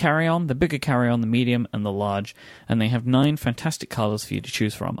suitcase: the carry-on, the bigger carry-on, the medium, and the large, and they have 9 fantastic colors for you to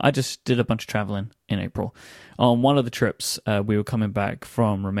choose from. I just did a bunch of traveling in April. On one of the trips, we were coming back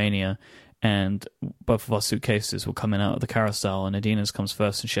from Romania, and both of our suitcases were coming out of the carousel, and Adina's comes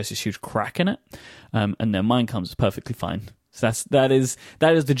first, and she has this huge crack in it, and then mine comes perfectly fine. So that is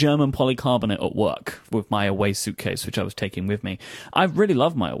the German polycarbonate at work with my Away suitcase, which I was taking with me. I really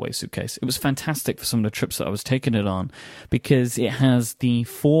love my Away suitcase. It was fantastic for some of the trips that I was taking it on because it has the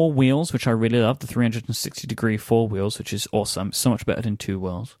 4 wheels, which I really love, the 360-degree 4 wheels, which is awesome. So much better than 2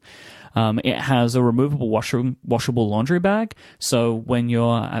 wheels. It has a removable washable laundry bag. So when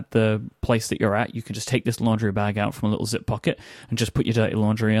you're at the place that you're at, you can just take this laundry bag out from a little zip pocket and just put your dirty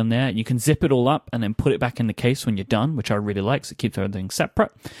laundry in there. You can zip it all up and then put it back in the case when you're done, which I really like, so it keeps everything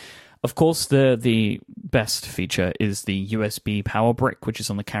separate. Of course, the best feature is the USB power brick, which is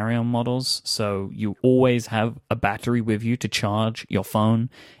on the carry-on models. So you always have a battery with you to charge your phone.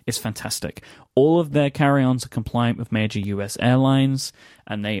 It's fantastic. All of their carry-ons are compliant with major US airlines,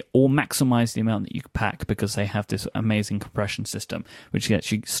 and they all maximize the amount that you can pack because they have this amazing compression system, which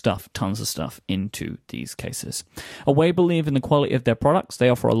lets you stuff tons of stuff into these cases. Away believe in the quality of their products. They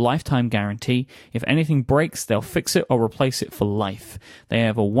offer a lifetime guarantee. If anything breaks, they'll fix it or replace it for life. They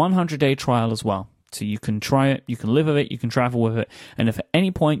have a 100-day trial as well. So you can try it, you can live with it, you can travel with it, and if at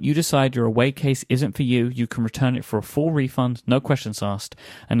any point you decide your Away case isn't for you, you can return it for a full refund, no questions asked,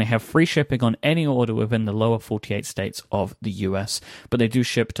 and they have free shipping on any order within the lower 48 states of the US, but they do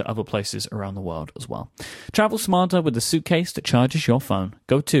ship to other places around the world as well. Travel smarter with the suitcase that charges your phone.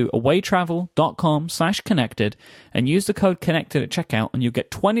 Go to awaytravel.com/connected and use the code CONNECTED at checkout, and you'll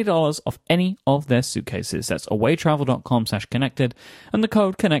get $20 off any of their suitcases. That's awaytravel.com/connected and the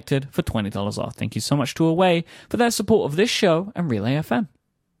code CONNECTED for $20 off. Thank you so much to Away for their support of this show and Relay FM.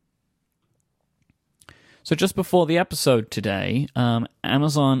 So just before the episode today,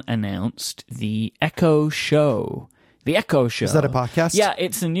 Amazon announced the Echo Show. The Echo Show. Is that a podcast? Yeah,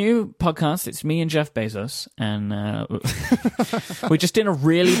 it's a new podcast. It's me and Jeff Bezos, and we're just in a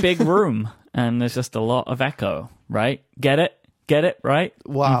really big room, and there's just a lot of echo, right? Get it? Get it, right?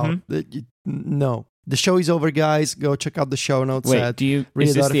 Wow. No. The show is over, guys. Go check out the show notes. Wait,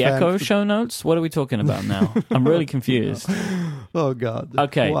 is this the Echo show notes? What are we talking about now? I'm really confused. Oh, God.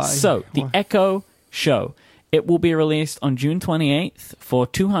 Okay, Why? so the Echo Show. It will be released on June 28th for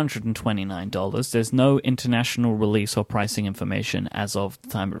 $229. There's no international release or pricing information as of the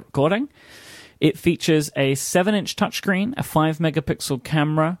time of recording. It features a 7-inch touchscreen, a 5-megapixel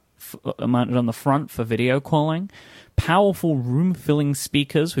camera mounted on the front for video calling, powerful room-filling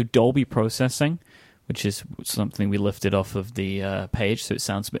speakers with Dolby processing, which is something we lifted off of the page, so it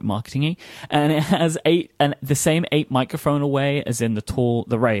sounds a bit marketing-y. And it has the same 8 microphone away as in the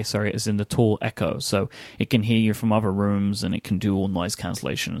tall Echo, so it can hear you from other rooms, and it can do all noise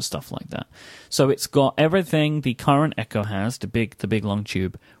cancellation and stuff like that. So it's got everything the current Echo has, the big long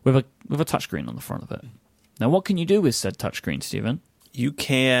tube, with a touchscreen on the front of it. Now, what can you do with said touchscreen, Stephen? You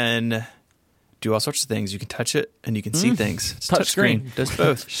can do all sorts of things. You can touch it, and you can see things. It's Touchscreen. Does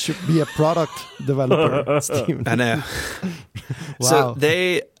both. Should be a product developer, Steven. I know. Wow. So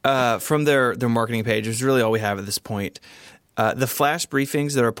they, from their marketing page, is really all we have at this point. The flash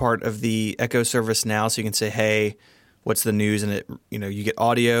briefings that are part of the Echo service now, so you can say, "Hey, what's the news?" And you get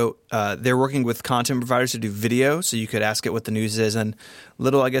audio. They're working with content providers to do video, so you could ask it what the news is. And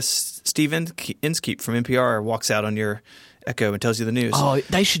I guess Steven Inskeep from NPR walks out on your Echo and tells you the news. Oh,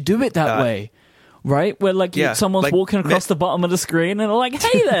 they should do it that way. Right? Where someone's walking across the bottom of the screen and they're like,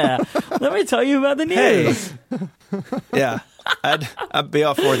 "Hey there, let me tell you about the news." Hey. Yeah, I'd be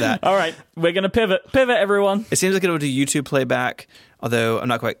all for that. All right, we're going to pivot, everyone. It seems like it'll do YouTube playback, although I'm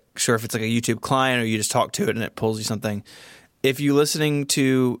not quite sure if it's like a YouTube client or you just talk to it and it pulls you something. If you're listening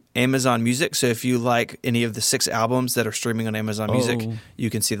to Amazon Music, so if you like any of the 6 albums that are streaming on Amazon Music, you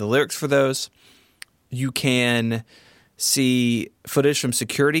can see the lyrics for those. You can see footage from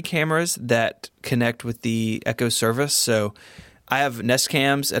security cameras that connect with the Echo service. So I have Nest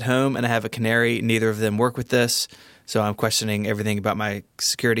cams at home and I have a Canary. Neither of them work with this. So I'm questioning everything about my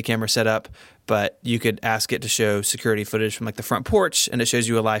security camera setup. But you could ask it to show security footage from like the front porch, and it shows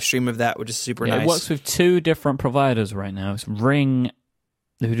you a live stream of that, which is super nice. It works with 2 different providers right now. It's Ring,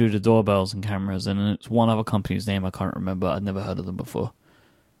 who do the doorbells and cameras, and it's one other company's name I can't remember. I'd never heard of them before.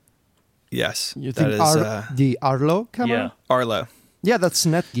 Yes. You think the Arlo camera? Yeah. Arlo. Yeah, that's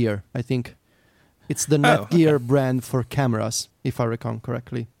Netgear, I think. It's the Netgear brand for cameras, if I recall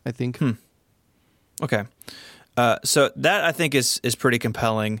correctly, I think. Okay. So that, I think, is pretty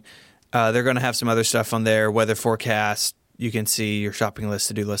compelling. They're going to have some other stuff on there, weather forecast. You can see your shopping list,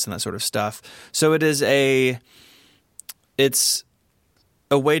 to-do list, and that sort of stuff. So it's a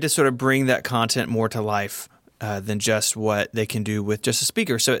way to sort of bring that content more to life than just what they can do with just a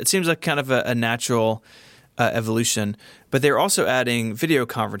speaker. So it seems like kind of a natural evolution. But they're also adding video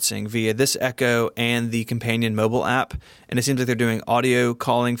conferencing via this Echo and the companion mobile app. And it seems like they're doing audio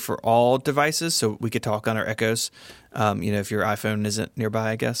calling for all devices, so we could talk on our Echoes. If your iPhone isn't nearby,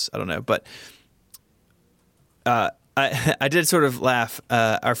 I guess. I don't know. But I did sort of laugh.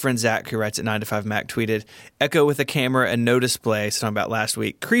 Our friend Zach, who writes at 9to5Mac, tweeted, "Echo with a camera and no display." So talking about last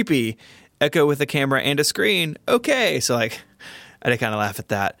week. Creepy. Echo with a camera and a screen. Okay. So I did kind of laugh at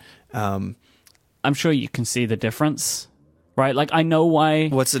that. I'm sure you can see the difference, right? Like, I know why.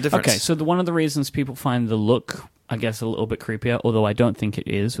 What's the difference? Okay, so one of the reasons people find the look, I guess, a little bit creepier, although I don't think it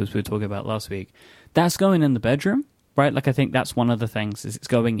is, as we were talking about last week, that's going in the bedroom, right? Like, I think that's one of the things, is it's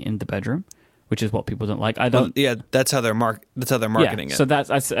going in the bedroom, which is what people don't like. That's how they're marketing it. So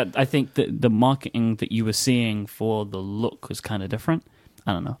I think that the marketing that you were seeing for the look was kind of different.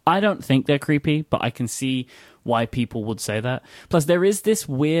 I don't know. I don't think they're creepy, but I can see why people would say that. Plus, there is this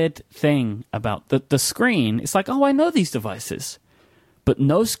weird thing about the screen. It's like, oh, I know these devices. But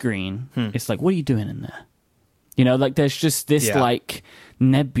no screen, it's like, what are you doing in there? Like there's just this like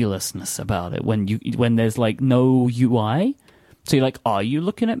nebulousness about it when there's like no UI. So you're like, are you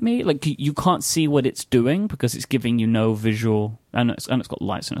looking at me? Like, you can't see what it's doing because it's giving you no visual, and it's got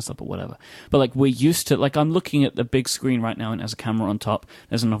lights and stuff or whatever. But like, we're used to, like, I'm looking at the big screen right now and it has a camera on top.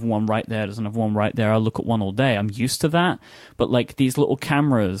 There's another one right there. There's another one right there. I look at one all day. I'm used to that. But like these little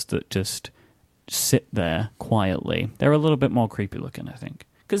cameras that just sit there quietly, they're a little bit more creepy looking, I think.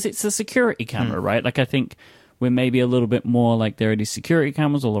 Because it's a security camera, right? Like, I think we're maybe a little bit more like there are these security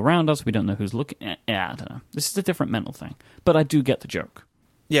cameras all around us. We don't know who's looking. Yeah, I don't know. This is a different mental thing. But I do get the joke.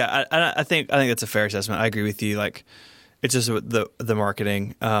 Yeah, I think that's a fair assessment. I agree with you. Like, it's just the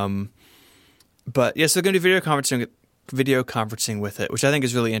marketing. But yeah, so they're going to do video conferencing with it, which I think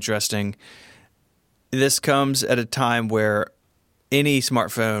is really interesting. This comes at a time where any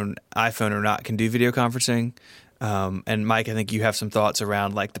smartphone, iPhone or not, can do video conferencing. And Mike, I think you have some thoughts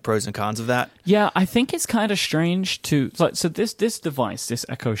around like the pros and cons of that. Yeah, I think it's kind of strange so this device, this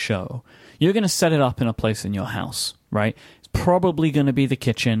Echo Show, you're going to set it up in a place in your house, right? It's probably going to be the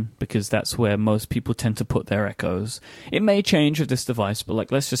kitchen because that's where most people tend to put their Echoes. It may change with this device, but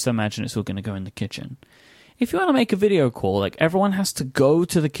like, let's just imagine it's all going to go in the kitchen. if you want to make a video call, like everyone has to go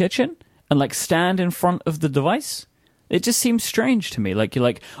to the kitchen and like stand in front of the device. It just seems strange to me. Like you're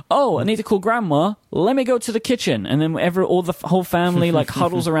like, oh, I need to call grandma. Let me go to the kitchen, and then all the whole family like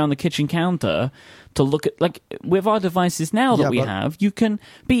huddles around the kitchen counter to look at. Like with our devices now that we have, you can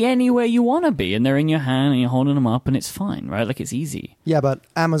be anywhere you want to be, and they're in your hand, and you're holding them up, and it's fine, right? Like it's easy. Yeah, but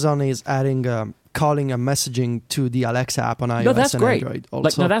Amazon is adding calling and messaging to the Alexa app on iOS No, that's and great. Android. Also.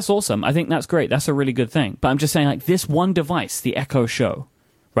 Like, no, that's awesome. I think that's great. That's a really good thing. But I'm just saying, like this one device, the Echo Show.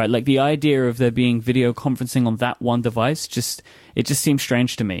 Right, like the idea of there being video conferencing on that one device, it just seems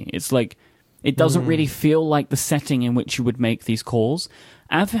strange to me. It's like, it doesn't really feel like the setting in which you would make these calls.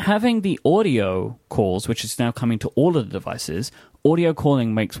 Having the audio calls, which is now coming to all of the devices, audio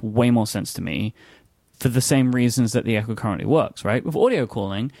calling makes way more sense to me for the same reasons that the Echo currently works, right? With audio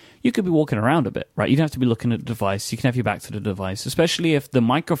calling, you could be walking around a bit, right? You don't have to be looking at the device. You can have your back to the device, especially if the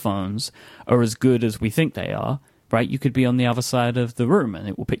microphones are as good as we think they are. Right, you could be on the other side of the room and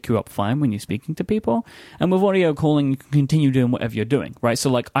it will pick you up fine when you're speaking to people. And with audio calling, you can continue doing whatever you're doing, right? So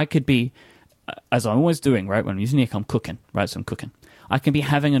like I could be, as I'm always doing, right, when I'm using the Echo, I'm cooking, right? So I'm cooking. I can be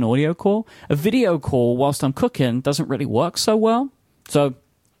having an audio call. A video call whilst I'm cooking doesn't really work so well. So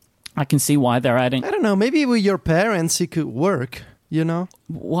I can see why they're adding. I don't know, maybe with your parents it could work, you know?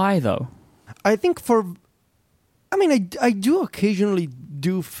 Why though? I think I do occasionally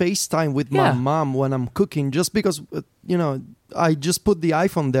do FaceTime with my mom when I'm cooking, just because, I just put the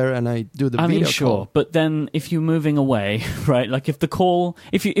iPhone there and I do the video call. But then if you're moving away, right, like if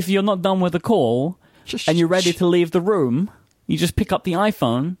you're not done with the call and you're ready to leave the room, you just pick up the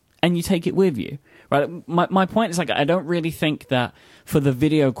iPhone and you take it with you, right? My point is, like, I don't really think that for the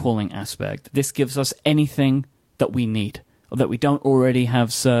video calling aspect, this gives us anything that we need or that we don't already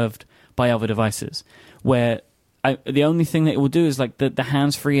have served by other devices, where the only thing that it will do is like the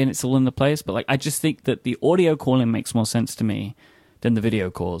hands-free and it's all in the place. But like I just think that the audio calling makes more sense to me than the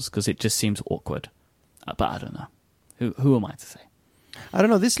video calls because it just seems awkward. But I don't know. Who am I to say? I don't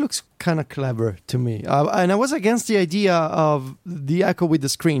know. This looks kind of clever to me. And I was against the idea of the Echo with the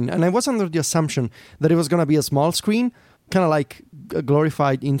screen. And I was under the assumption that it was going to be a small screen, kind of like a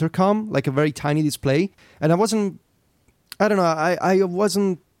glorified intercom, like a very tiny display. And I wasn't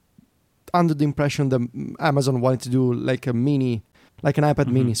under the impression that Amazon wanted to do like an iPad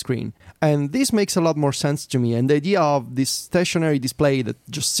mini screen. And this makes a lot more sense to me. And the idea of this stationary display that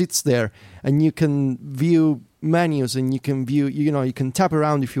just sits there and you can view menus and you can view, you can tap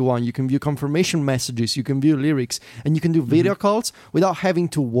around if you want, you can view confirmation messages, you can view lyrics, and you can do video calls without having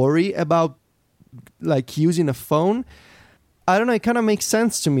to worry about like using a phone. I don't know, it kind of makes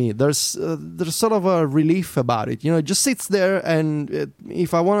sense to me. There's sort of a relief about it. It just sits there, and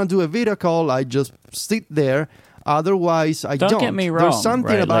if I want to do a video call, I just sit there. Otherwise, I don't. Don't get me wrong. There's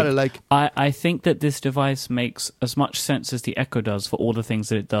something about it. Like I think that this device makes as much sense as the Echo does for all the things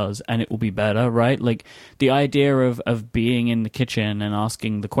that it does, and it will be better, right? Like the idea of being in the kitchen and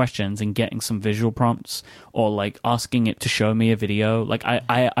asking the questions and getting some visual prompts, or like asking it to show me a video. Like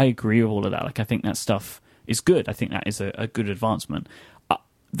I agree with all of that. Like I think that stuff is good. I think that is a good advancement.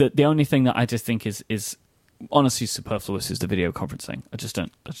 The only thing that I just think is honestly superfluous is the video conferencing. I just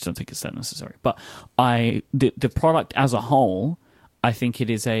don't think it's that necessary. But the product as a whole, I think it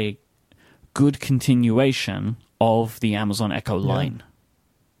is a good continuation of the Amazon Echo line.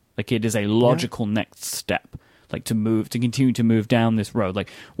 Like it is a logical next step. Like to continue to move down this road. Like,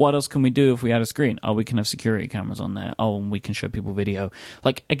 what else can we do if we had a screen? Oh, we can have security cameras on there. Oh, and we can show people video.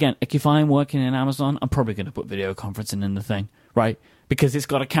 Like, again, like if I'm working in Amazon, I'm probably going to put video conferencing in the thing, right? Because it's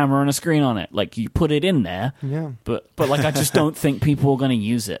got a camera and a screen on it. Like, you put it in there, but like, I just don't think people are going to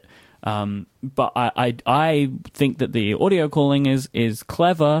use it. But I think that the audio calling is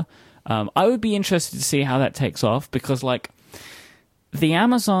clever. I would be interested to see how that takes off because, like, the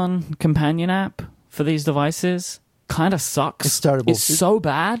Amazon companion app for these devices kind of sucks. It's terrible. It's so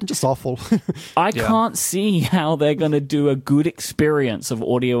bad. Just awful. I can't see how they're going to do a good experience of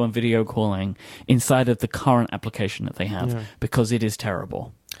audio and video calling inside of the current application that they have because it is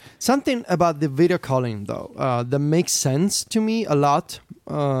terrible. Something about the video calling, though, that makes sense to me a lot.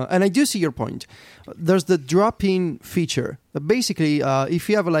 And I do see your point. There's the drop-in feature. Basically, if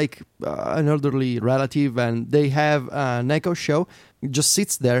you have like an elderly relative and they have an Echo Show, it just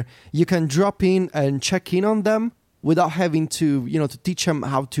sits there, you can drop in and check in on them without having to, to teach them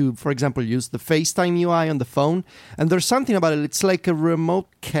how to, for example, use the FaceTime UI on the phone. And there's something about it. It's like a remote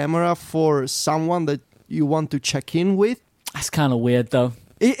camera for someone that you want to check in with. That's kind of weird, though.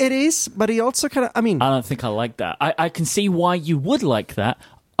 It is, but it also kind of, I don't think I like that. I can see why you would like that.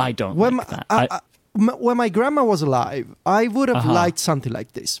 I don't like that. When my grandma was alive, I would have liked something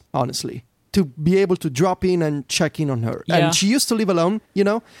like this, honestly. to be able to drop in and check in on her. Yeah. And she used to live alone,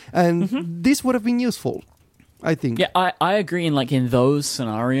 and this would have been useful, I think. Yeah, I agree in those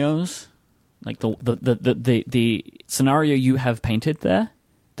scenarios, like the scenario you have painted there,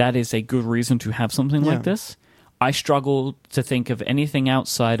 that is a good reason to have something like this. I struggle to think of anything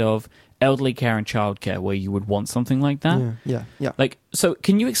outside of elderly care and childcare where you would want something like that. Yeah. Like, so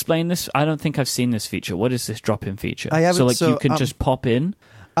can you explain this? I don't think I've seen this feature. What is this drop-in feature? I haven't. So you can just pop in.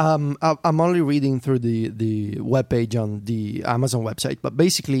 I'm only reading through the webpage on the Amazon website, but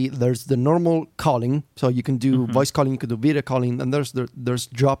basically there's the normal calling, so you can do voice calling, you can do video calling, and there's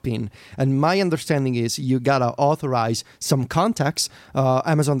drop-in. And my understanding is you gotta authorize some contacts.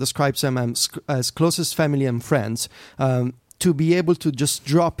 Amazon describes them as closest family and friends to be able to just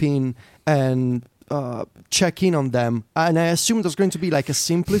drop in and check in on them. And I assume there's going to be like a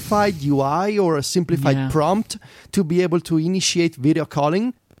simplified UI or a simplified prompt to be able to initiate video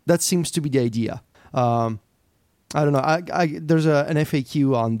calling. That seems to be the idea. I don't know. There's an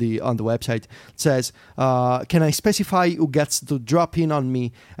FAQ on the website. It says, can I specify who gets to drop in on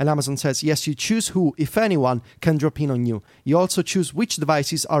me? And Amazon says, yes, you choose who, if anyone, can drop in on you. You also choose which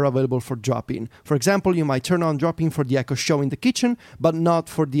devices are available for drop-in. For example, you might turn on drop-in for the Echo Show in the kitchen, but not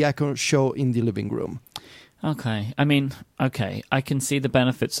for the Echo Show in the living room. Okay. I mean, I can see the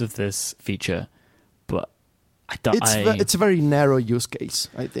benefits of this feature, but it's a very narrow use case,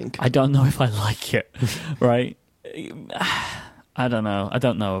 I think. I don't know if I like it, right? I don't know. I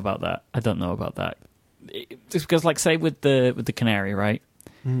don't know about that. Just because, like, say with the Canary, right?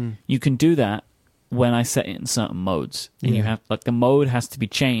 You can do that when I set it in certain modes, and you have the mode has to be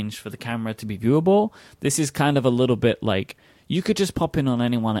changed for the camera to be viewable. This is kind of a little bit like you could just pop in on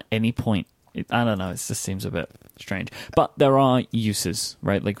anyone at any point. I don't know. It just seems a bit strange. But there are uses,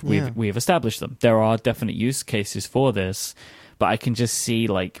 right? Like we've established them. There are definite use cases for this, but I can just see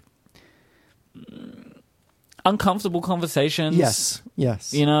uncomfortable conversations. Yes.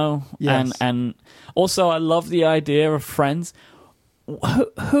 Yes. And also I love the idea of friends.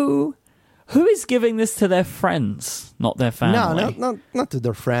 Who is giving this to their friends, not their family? No, not to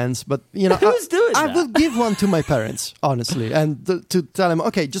their friends, but who's doing that? I will give one to my parents, honestly, and to tell them,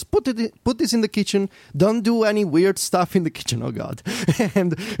 okay, just put this in the kitchen. Don't do any weird stuff in the kitchen. Oh God!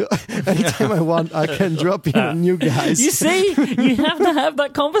 And anytime I want, I can drop in on you guys. You see, you have to have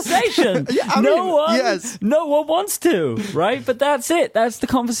that conversation. No one wants to, right? But that's it. That's the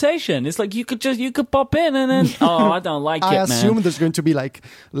conversation. It's like you could pop in and then I don't like it, man. I assume there's going to be like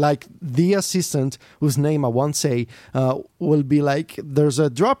the assistant whose name I won't say will be like, there's a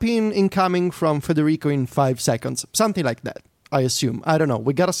drop-in incoming from Federico in 5 seconds, something like that. I assume. I don't know.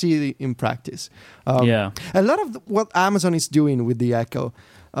 We gotta see it in practice. A lot of what Amazon is doing with the Echo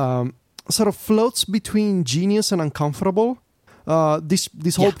sort of floats between genius and uncomfortable.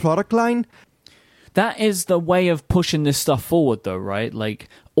 This whole product line. That is the way of pushing this stuff forward, though, right? Like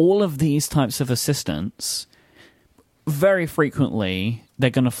all of these types of assistants, very frequently they're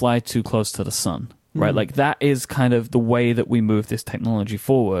going to fly too close to the sun, right? Like that is kind of the way that we move this technology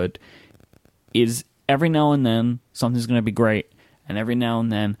forward. Is every now and then something's going to be great, and every now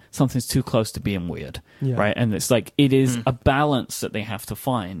and then something's too close to being weird, right? And it's like it is a balance that they have to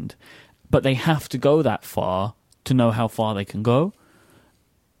find, but they have to go that far to know how far they can go.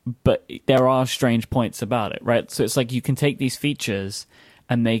 But there are strange points about it, right? So it's like you can take these features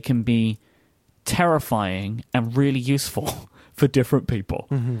and they can be terrifying and really useful for different people.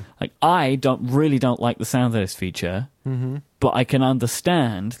 Like I don't like the sound of this feature, but I can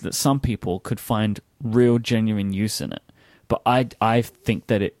understand that some people could find real genuine use in it. But I think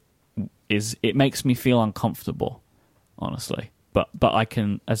that it makes me feel uncomfortable, honestly. But I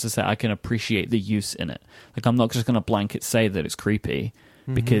can, as I say, I can appreciate the use in it. Like I'm not just going to blanket say that it's creepy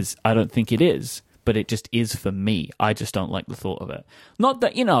because I don't think it is. But it just is for me. I just don't like the thought of it. Not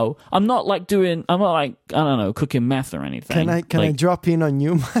that, I'm not like I don't know, cooking meth or anything. Can I drop in on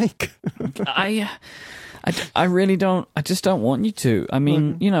you, Mike? I really don't. I just don't want you to. I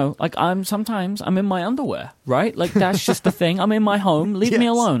mean, like sometimes I'm in my underwear, right? Like that's just the thing. I'm in my home. Leave me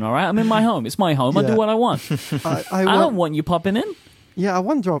alone, all right? I'm in my home. It's my home. I do what I want. I don't want you popping in. Yeah, I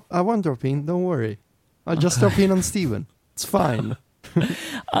won't drop in. Don't worry. I'll just drop in on Steven. It's fine.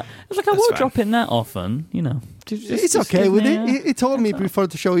 It's like I won't drop in that often, it's okay with it. He told me before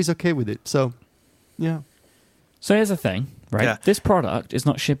the show he's okay with it. So, yeah. So here's the thing, right? Yeah. This product is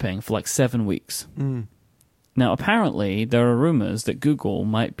not shipping for like 7 weeks. Now, apparently, there are rumors that Google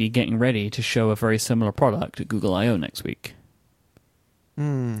might be getting ready to show a very similar product at Google I/O next week.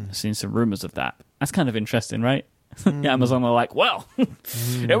 I've seen some rumors of that. That's kind of interesting, right? Amazon are like, well,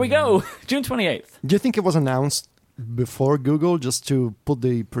 here we go, June 28th. Do you think it was announced before Google just to put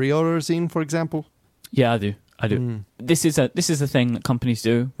the pre-orders in, for example? Yeah, I do. This is a thing that companies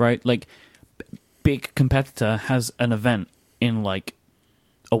do, right? Like, big competitor has an event in like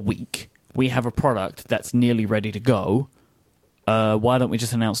a week. We have a product that's nearly ready to go. Why don't we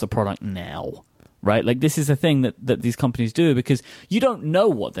just announce the product now? Right? Like, this is a thing that these companies do because you don't know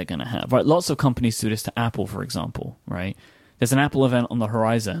what they're going to have, right? Lots of companies do this to Apple, for example, right? There's an Apple event on the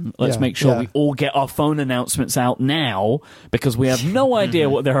horizon. Let's make sure we all get our phone announcements out now because we have no idea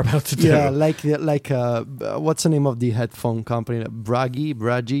what they're about to do. Yeah, like what's the name of the headphone company? Bragi.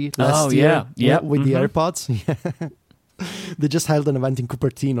 Last year, with the AirPods. Yeah. They just held an event in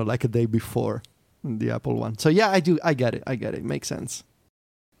Cupertino like a day before the Apple one. So yeah, I get it. Makes sense.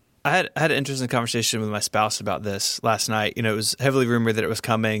 I had an interesting conversation with my spouse about this last night. You know, it was heavily rumored that it was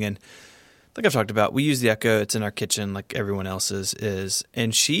coming, and like I've talked about, we use the Echo. It's in our kitchen like everyone else's is.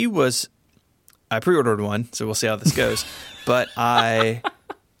 And I pre-ordered one, so we'll see how this goes. But I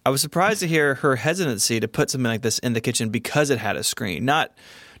was surprised to hear her hesitancy to put something like this in the kitchen because it had a screen. Not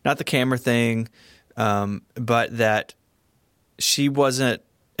the camera thing, but that she wasn't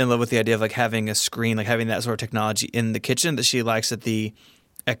in love with the idea of like having a screen, like having that sort of technology in the kitchen, that she likes that the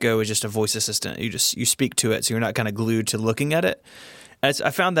Echo is just a voice assistant. You speak to it, so you're not kind of glued to looking at it. And I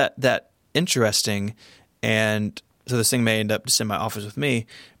found that interesting, and so this thing may end up just in my office with me.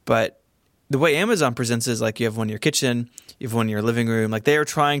 But the way Amazon presents is like you have one in your kitchen, you have one in your living room. Like they are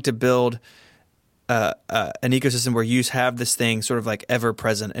trying to build an ecosystem where you have this thing sort of like ever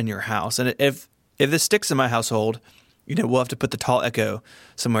present in your house. And if this sticks in my household, you know, we'll have to put the tall Echo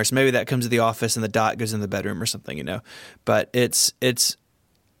somewhere. So maybe that comes to the office and the Dot goes in the bedroom or something, you know. But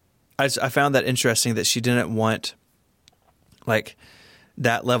I found that interesting that she didn't want like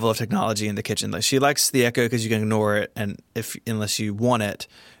that level of technology in the kitchen. Like she likes the Echo because you can ignore it, and unless you want it.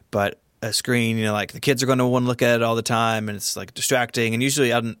 But a screen, you know, like the kids are going to want to look at it all the time, and it's like distracting. And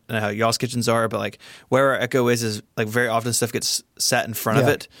usually, I don't know how y'all's kitchens are, but like where our Echo is like very often stuff gets sat in front of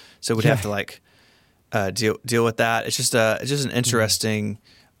it, so we'd have to like deal with that. It's just an interesting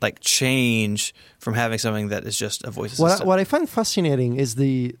like change from having something that is just a voice assistant. What I find fascinating is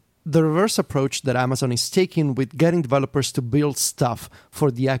the reverse approach that Amazon is taking with getting developers to build stuff for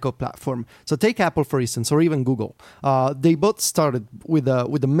the Echo platform. So take Apple, for instance, or even Google. They both started with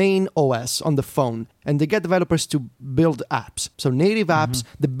the main OS on the phone, and they get developers to build apps. So native apps,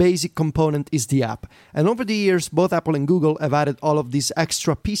 the basic component is the app. And over the years, both Apple and Google have added all of these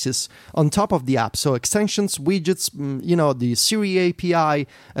extra pieces on top of the app. So extensions, widgets, the Siri API,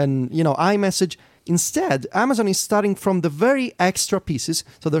 and, iMessage. Instead, Amazon is starting from the very extra pieces.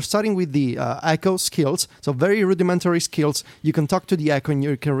 So they're starting with the Echo skills, so very rudimentary skills. You can talk to the Echo and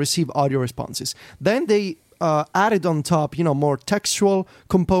you can receive audio responses. Then they added on top, more textual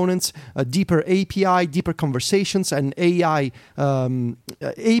components, deeper API, deeper conversations, and AI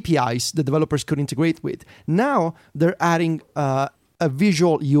APIs the developers could integrate with. Now they're adding a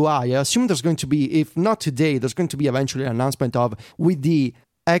visual UI. I assume there's going to be, if not today, there's going to be eventually an announcement of with the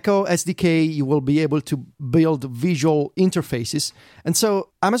Echo SDK, you will be able to build visual interfaces. And so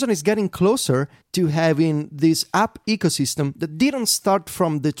Amazon is getting closer to having this app ecosystem that didn't start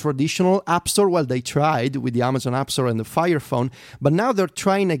from the traditional App Store. Well, they tried with the Amazon App Store and the Fire Phone, but now they're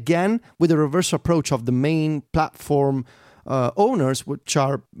trying again with a reverse approach of the main platform owners, which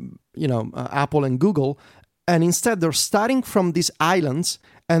are, Apple and Google. And instead, they're starting from these islands,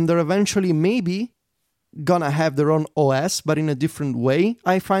 and they're eventually maybe gonna have their own OS, but in a different way.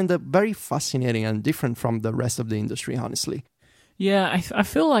 I find that very fascinating and different from the rest of the industry, honestly. Yeah, I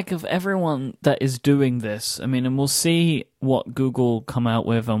feel like of everyone that is doing this, I mean, and we'll see what Google come out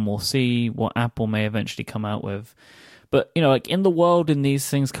with, and we'll see what Apple may eventually come out with. But, like in the world in these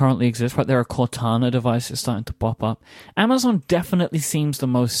things currently exist, right, there are Cortana devices starting to pop up. Amazon definitely seems the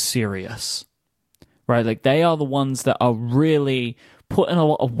most serious, right? Like they are the ones that are really putting a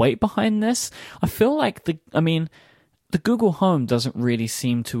lot of weight behind this. I feel like the Google Home doesn't really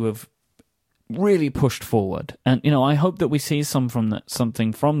seem to have really pushed forward, and I hope that we see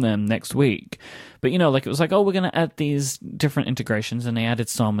something from them next week. But like it was like, oh, we're going to add these different integrations, and they added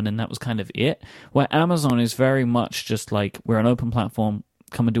some, and then that was kind of it. Where Amazon is very much just like, we're an open platform,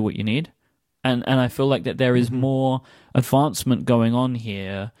 come and do what you need, and I feel like that there is more advancement going on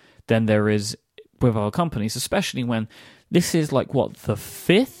here than there is with our companies, especially when this is like the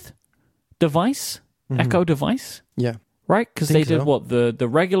fifth device, Echo device? Yeah. Right? Because they did the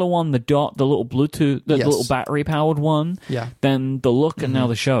regular one, the Dot, the little Bluetooth, the little battery powered one, then the Look, and now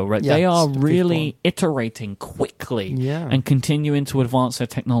the Show, right? Yeah, they are really iterating quickly and continuing to advance their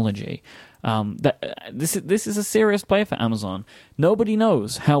technology. This is a serious play for Amazon. Nobody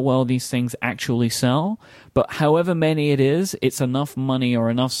knows how well these things actually sell, but however many it is, it's enough money or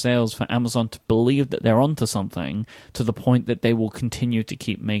enough sales for Amazon to believe that they're onto something, to the point that they will continue to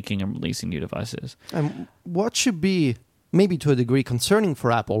keep making and releasing new devices. And what should be, maybe to a degree, concerning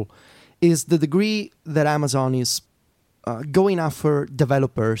for Apple is the degree that Amazon is going after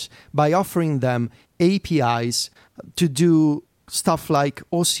developers by offering them APIs to do stuff like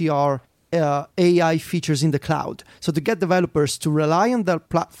OCR, AI features in the cloud. So to get developers to rely on their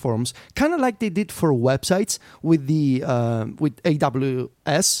platforms, kind of like they did for websites with with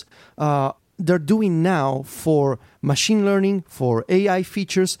AWS, they're doing now for machine learning, for AI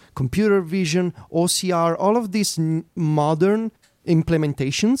features, computer vision, OCR, all of these modern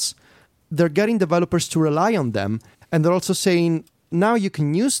implementations. They're getting developers to rely on them. And they're also saying, now you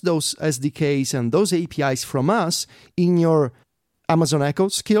can use those SDKs and those APIs from us in your Amazon Echo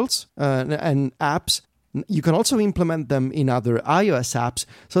skills and apps. You can also implement them in other iOS apps.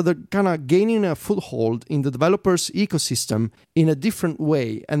 So they're kind of gaining a foothold in the developers' ecosystem in a different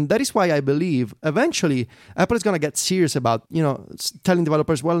way. And that is why I believe eventually Apple is going to get serious about, telling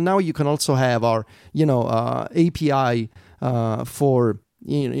developers, well, now you can also have our, API for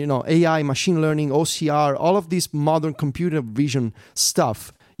AI, machine learning, OCR, all of this modern computer vision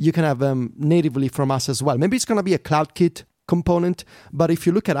stuff. You can have them natively from us as well. Maybe it's going to be a CloudKit component, but if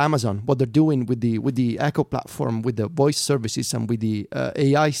you look at Amazon, what they're doing with the Echo platform, with the voice services and with the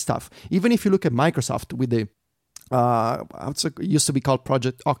AI stuff, even if you look at Microsoft with the it used to be called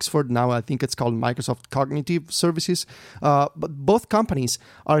Project Oxford, now I think it's called Microsoft Cognitive Services, but both companies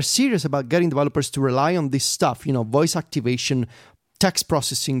are serious about getting developers to rely on this stuff, voice activation, text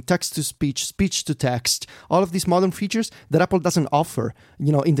processing, text-to-speech, speech-to-text, all of these modern features that Apple doesn't offer,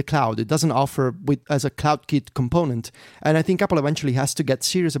 in the cloud. It doesn't offer as a CloudKit component. And I think Apple eventually has to get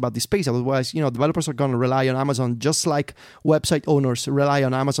serious about this space. Otherwise, developers are going to rely on Amazon just like website owners rely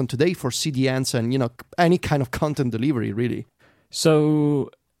on Amazon today for CDNs and, any kind of content delivery, really. So,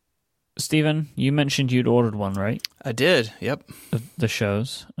 Stephen, you mentioned you'd ordered one, right? I did, yep. The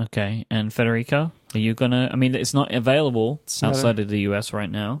shows, okay. And Federico? Are you gonna? I mean, it's not available outside of the US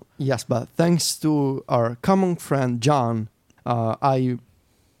right now. Yes, but thanks to our common friend John, I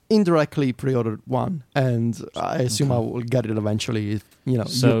indirectly pre-ordered one, and I assume I will get it eventually. If,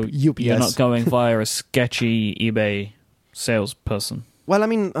 so UPS. You're not going via a sketchy eBay salesperson. Well, I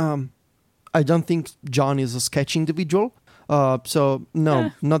mean, I don't think John is a sketchy individual. So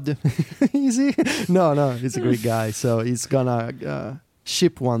no, not the easy. No, he's a great guy. So he's gonna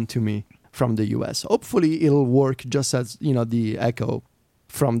ship one to me from the US. Hopefully it'll work just as, the Echo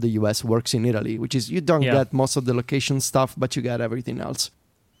from the US works in Italy, which is you don't get most of the location stuff, but you get everything else.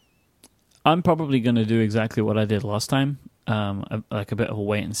 I'm probably going to do exactly what I did last time, like a bit of a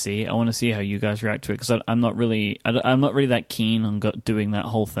wait and see. I want to see how you guys react to it, because I'm not really that keen on doing that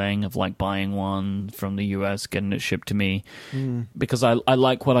whole thing of like buying one from the US, getting it shipped to me, because I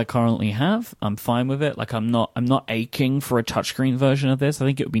like what I currently have. I'm fine with it. Like I'm not aching for a touchscreen version of this. I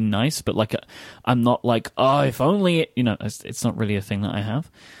think it would be nice, but like I'm not like, oh, if only it, it's not really a thing that I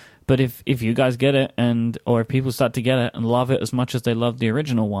have. But if you guys get it, or if people start to get it and love it as much as they love the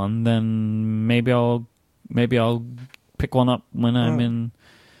original one, then maybe I'll pick one up when I'm in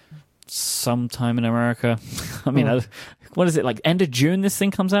sometime in America. I mean, what is it, like end of June this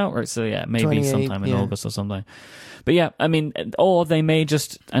thing comes out? Or so maybe sometime in August or something. But yeah, I mean, or they may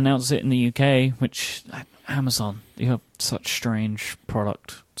just announce it in the UK, which Amazon, you have such strange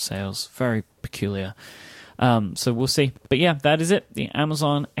product sales, very peculiar. So we'll see. But yeah, that is it. The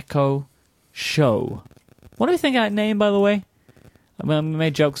Amazon Echo Show. What do you think of that name, by the way? I mean, I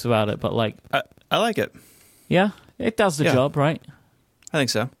made jokes about it, but like... I like it. Yeah? It does the job, right? I think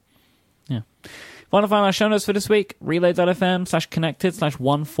so. Yeah. Want to find our show notes for this week?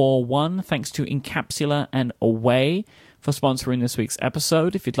 relay.fm/connected/141. Thanks to Incapsula and Away for sponsoring this week's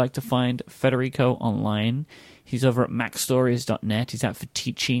episode. If you'd like to find Federico online, he's over at macstories.net. He's at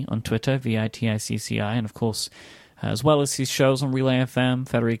Viticci on Twitter, Viticci. And of course, as well as his shows on Relay FM,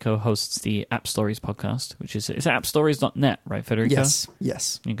 Federico hosts the App Stories podcast, which is it's appstories.net, right, Federico?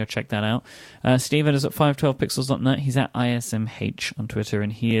 Yes. You can go check that out. Stephen is at 512pixels.net. He's at ISMH on Twitter,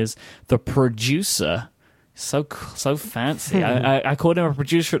 and he is the producer. So fancy. I called him a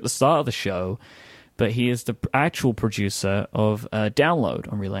producer at the start of the show, but he is the actual producer of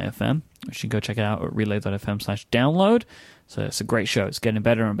Download on Relay FM, which you can go check it out at relay.fm/download. So it's a great show. It's getting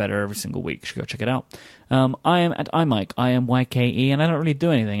better and better every single week. You should go check it out. I am at iMike, IMYKE, and I don't really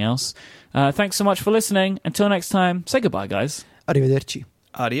do anything else. Thanks so much for listening. Until next time, say goodbye, guys. Arrivederci.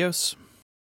 Adios.